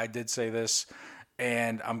 or I did say this,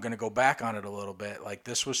 and I'm going to go back on it a little bit. Like,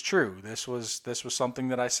 this was true. This was something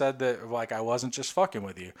that I said, that like I wasn't just fucking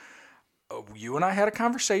with you. You and I had a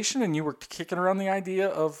conversation, and you were kicking around the idea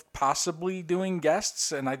of possibly doing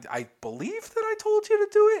guests, and I believe that I told you to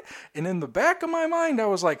do it. And in the back of my mind, I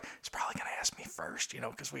was like, he's probably gonna ask me first,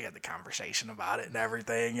 because we had the conversation about it and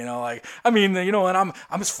everything, like, I mean, and I'm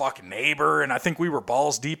his fucking neighbor, and I think we were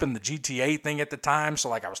balls deep in the GTA thing at the time, so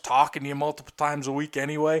like I was talking to you multiple times a week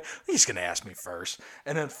anyway. He's gonna ask me first,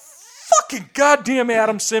 and then fucking goddamn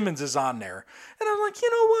Adam Simmons is on there, and I'm like, you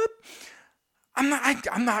know what?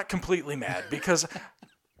 I'm not completely mad, because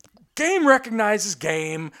game recognizes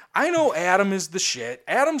game. I know Adam is the shit.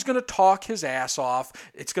 Adam's going to talk his ass off.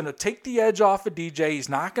 It's going to take the edge off of DJ. He's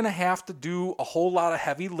not going to have to do a whole lot of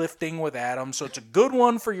heavy lifting with Adam. So it's a good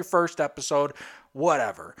one for your first episode.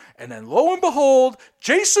 Whatever. And then lo and behold,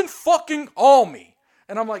 Jason fucking Almy.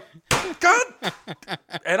 And I'm like, God.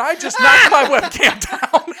 And I just knocked my webcam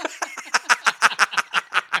down.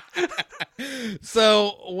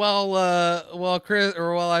 So while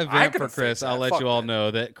I vamp for Chris, I'll let you all that.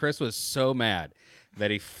 know that Chris was so mad that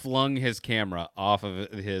he flung his camera off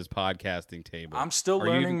of his podcasting table. I'm still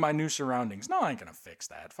learning my new surroundings. No, I ain't gonna fix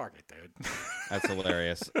that. Fuck it, dude. That's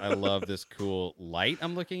hilarious. I love this cool light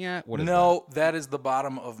I'm looking at. What is No, that is the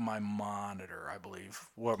bottom of my monitor, I believe.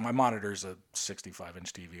 Well, my monitor's a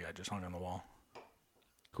 65-inch TV I just hung on the wall.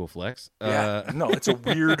 Cool flex. Yeah, no, it's a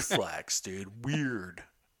weird flex, dude. Weird.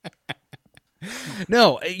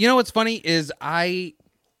 No, what's funny is I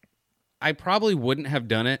probably wouldn't have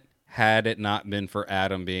done it had it not been for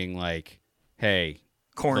Adam being like, "Hey,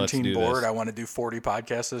 Quarantine bored. I want to do 40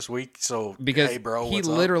 podcasts this week." So, because hey, bro, he what's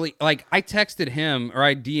literally up? like I texted him or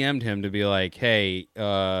I DM'd him to be like, "Hey,"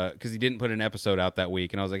 because he didn't put an episode out that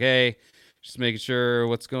week, and I was like, "Hey, just making sure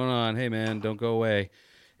what's going on. Hey, man, don't go away."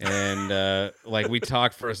 And like we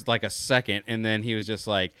talked for like a second, and then he was just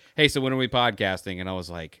like, "Hey, so when are we podcasting?" And I was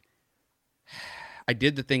like, I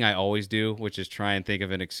did the thing I always do, which is try and think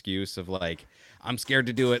of an excuse of like, I'm scared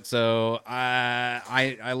to do it, so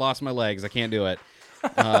I lost my legs, I can't do it.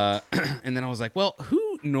 And then I was like, well,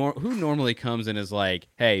 who normally comes and is like,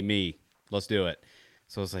 hey, me, let's do it.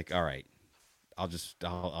 So I was like, all right, we'll just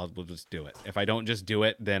do it. If I don't just do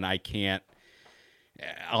it, then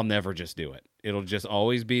I'll never just do it. It'll just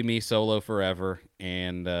always be me solo forever.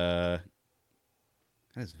 And that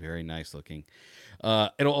is very nice looking.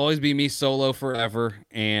 It'll always be me solo forever,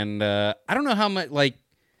 and I don't know how much. Like,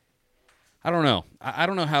 I don't know. I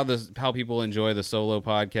don't know how people enjoy the solo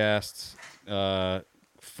podcasts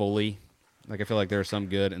fully. Like, I feel like there are some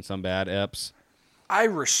good and some bad eps. I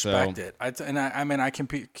respect it. I mean, I can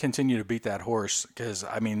continue to beat that horse, because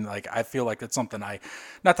I mean, like, I feel like it's something not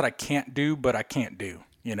that I can't do, but I can't do.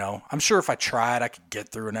 I'm sure if I tried, I could get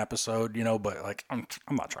through an episode. But like, I'm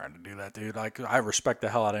not trying to do that, dude. Like, I respect the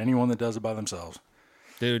hell out of anyone that does it by themselves.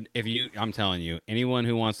 Dude, I'm telling you, anyone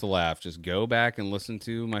who wants to laugh, just go back and listen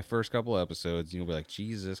to my first couple episodes, and you'll be like,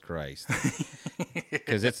 Jesus Christ.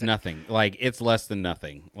 Because it's nothing. Like, it's less than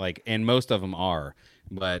nothing. Like, and most of them are.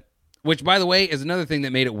 But, which, by the way, is another thing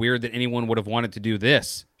that made it weird that anyone would have wanted to do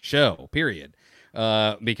this show, period.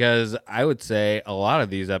 Because I would say a lot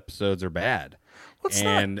of these episodes are bad. Well, it's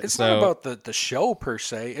not about the show per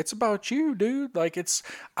se. It's about you, dude. Like,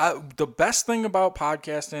 the best thing about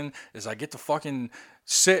podcasting is I get to fucking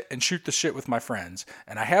sit and shoot the shit with my friends.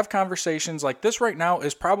 And I have conversations like this right now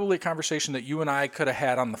is probably a conversation that you and I could have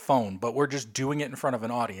had on the phone, but we're just doing it in front of an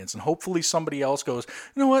audience. And hopefully somebody else goes,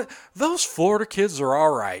 you know what? Those Florida kids are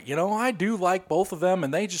all right. I do like both of them,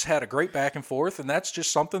 and they just had a great back and forth. And that's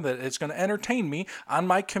just something that it's going to entertain me on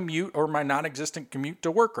my commute or my non-existent commute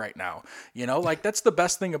to work right now. Like, that's the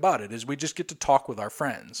best thing about it is we just get to talk with our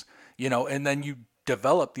friends, and then you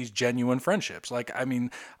develop these genuine friendships. Like, I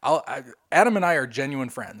mean, Adam and I are genuine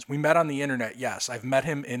friends. We met on the internet. Yes, I've met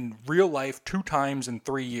him in real life 2 times in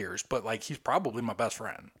 3 years, but like, he's probably my best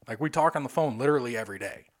friend. Like, we talk on the phone literally every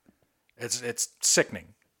day. It's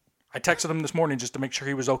sickening. I texted him this morning just to make sure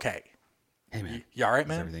he was okay. Hey, man. You all right,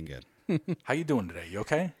 man? Is everything good? How you doing today? You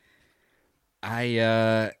okay?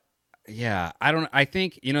 Yeah, I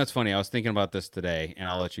think, it's funny. I was thinking about this today, and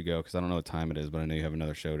I'll let you go because I don't know what time it is, but I know you have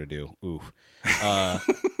another show to do. Oof. Do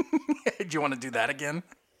you want to do that again?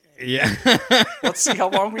 Yeah. Let's see how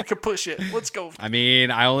long we can push it. Let's go. I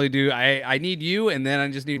mean, I need you, and then I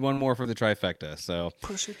just need one more for the trifecta. So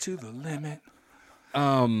push it to the limit.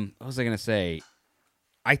 What was I going to say?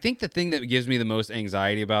 I think the thing that gives me the most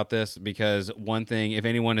anxiety about this, because one thing, if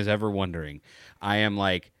anyone is ever wondering, I am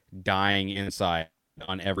like dying inside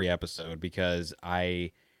on every episode because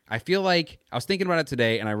I feel like I was thinking about it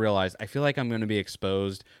today and I realized I feel like I'm going to be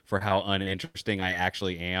exposed for how uninteresting I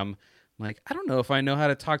actually am I'm like, I don't know if I know how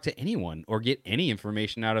to talk to anyone or get any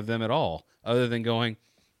information out of them at all, other than going,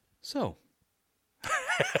 so.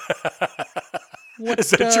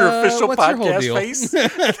 Is that your official podcast your face?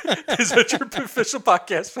 Is that your official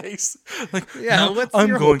podcast face? Like, Yeah, no, what's I'm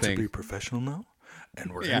your going whole to thing? be professional now,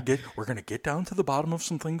 and we're gonna get down to the bottom of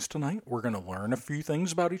some things tonight. We're gonna learn a few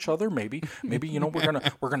things about each other. Maybe we're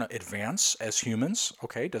gonna advance as humans.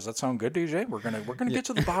 Okay, does that sound good, DJ? We're gonna get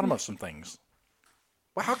to the bottom of some things.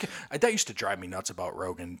 Well, that used to drive me nuts about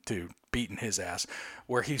Rogan too, beating his ass,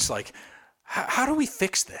 where he's like, how do we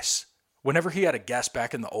fix this? Whenever he had a guest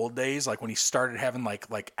back in the old days, like when he started having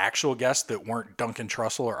like actual guests that weren't Duncan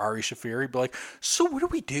Trussell or Ari Shafir, he'd be like, so what do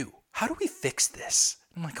we do? How do we fix this?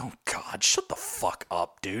 I'm like, oh God, shut the fuck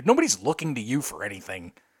up, dude. Nobody's looking to you for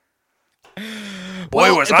anything.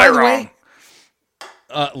 Boy, was I wrong.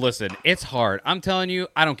 Listen, it's hard. I'm telling you,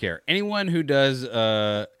 I don't care. Anyone who does,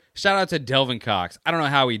 shout out to Delvin Cox. I don't know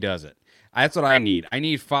how he does it. That's what I need. I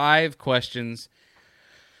need 5 questions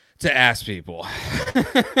to ask people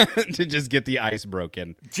to just get the ice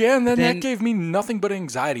broken. Yeah, and then that gave me nothing but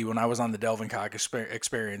anxiety when I was on the Delvin Cox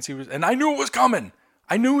experience. And I knew it was coming.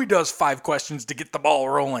 I knew he does 5 questions to get the ball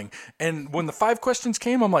rolling. And when the 5 questions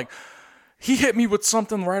came, I'm like, he hit me with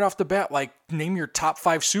something right off the bat, like, name your top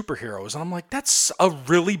 5 superheroes. And I'm like, that's a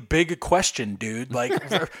really big question, dude. Like,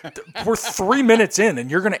 we're 3 minutes in, and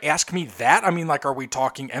you're going to ask me that? I mean, like, are we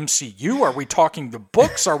talking MCU? Are we talking the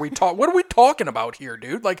books? What are we talking about here,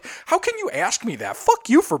 dude? Like, how can you ask me that? Fuck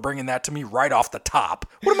you for bringing that to me right off the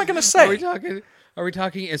top. What am I going to say? Are we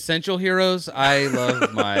talking essential heroes? I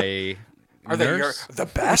love my... Are they the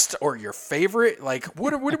best or your favorite? Like,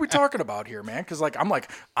 what are we talking about here, man? Because, like,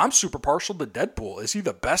 I'm super partial to Deadpool. Is he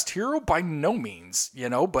the best hero? By no means,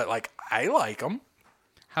 but, like, I like him.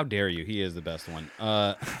 How dare you? He is the best one.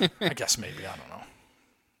 I guess maybe. I don't know.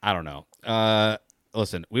 I don't know.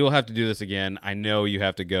 Listen, we will have to do this again. I know you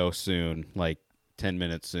have to go soon, like 10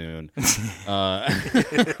 minutes soon.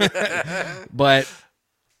 But,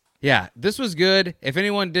 yeah, this was good. If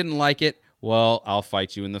anyone didn't like it, well, I'll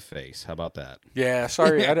fight you in the face. How about that? Yeah,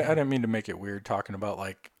 sorry. I didn't mean to make it weird talking about,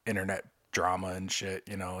 like, internet drama and shit.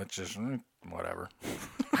 It's just whatever.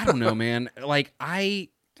 I don't know, man. Like,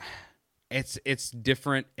 it's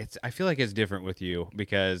different. I feel like it's different with you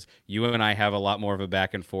because you and I have a lot more of a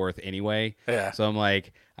back and forth anyway. Yeah. So I'm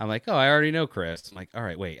like, oh, I already know Chris. I'm like, all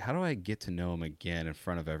right, wait, how do I get to know him again in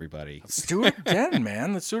front of everybody? Let's do it again,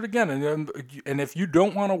 man. Let's do it again. And if you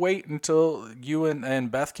don't want to wait until you and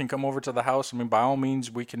Beth can come over to the house, I mean, by all means,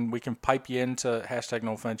 we can pipe you into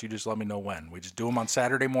 #NoOffense. You just let me know when. We just do them on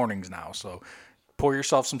Saturday mornings now. So pour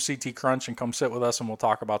yourself some CT Crunch and come sit with us, and we'll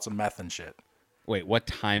talk about some meth and shit. Wait, what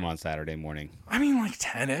time on Saturday morning? I mean, like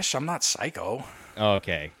 10-ish. I'm not psycho. Oh,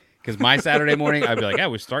 okay. Because my Saturday morning, I'd be like,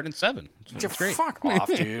 we're starting at 7. That's great. Fuck off,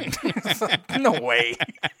 dude. No way.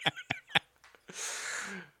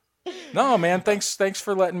 No, man. Thanks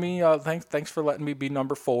for letting me. Thanks for letting me be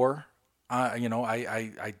number 4.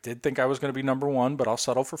 I did think I was going to be number 1, but I'll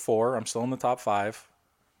settle for 4. I'm still in the top 5.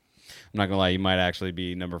 I'm not gonna lie, you might actually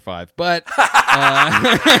be number 5, but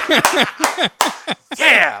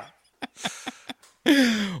yeah.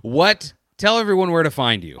 What? Tell everyone where to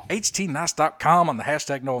find you. HTNOS.com on the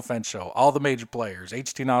 #NoOffense show. All the major players.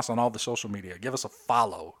 HTNOS on all the social media. Give us a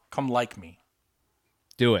follow. Come like me.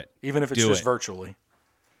 Do it. Even if it's just virtually.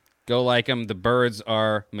 Go like them. The birds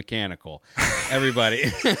are mechanical. Everybody.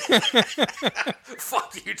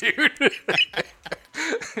 Fuck you, dude.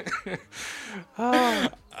 All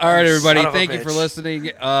right, everybody. Thank you for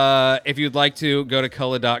listening. If you'd like to, go to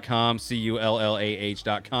Cullah.com,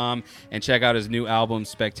 CULLAH.com, and check out his new album,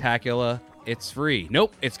 Spectacular. It's free.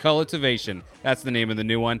 Nope, it's Cultivation. That's the name of the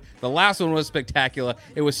new one. The last one was Spectacular.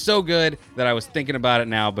 It was so good that I was thinking about it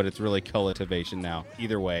now, but it's really Cultivation now.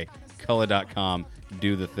 Either way, Cullah.com.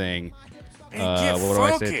 Do the thing. And what do I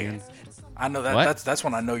say at the end? I know that. That's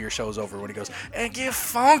when I know your show's over, when he goes, and get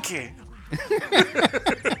funky.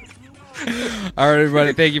 All right,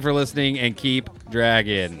 everybody. Thank you for listening, and keep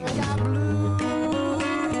dragging.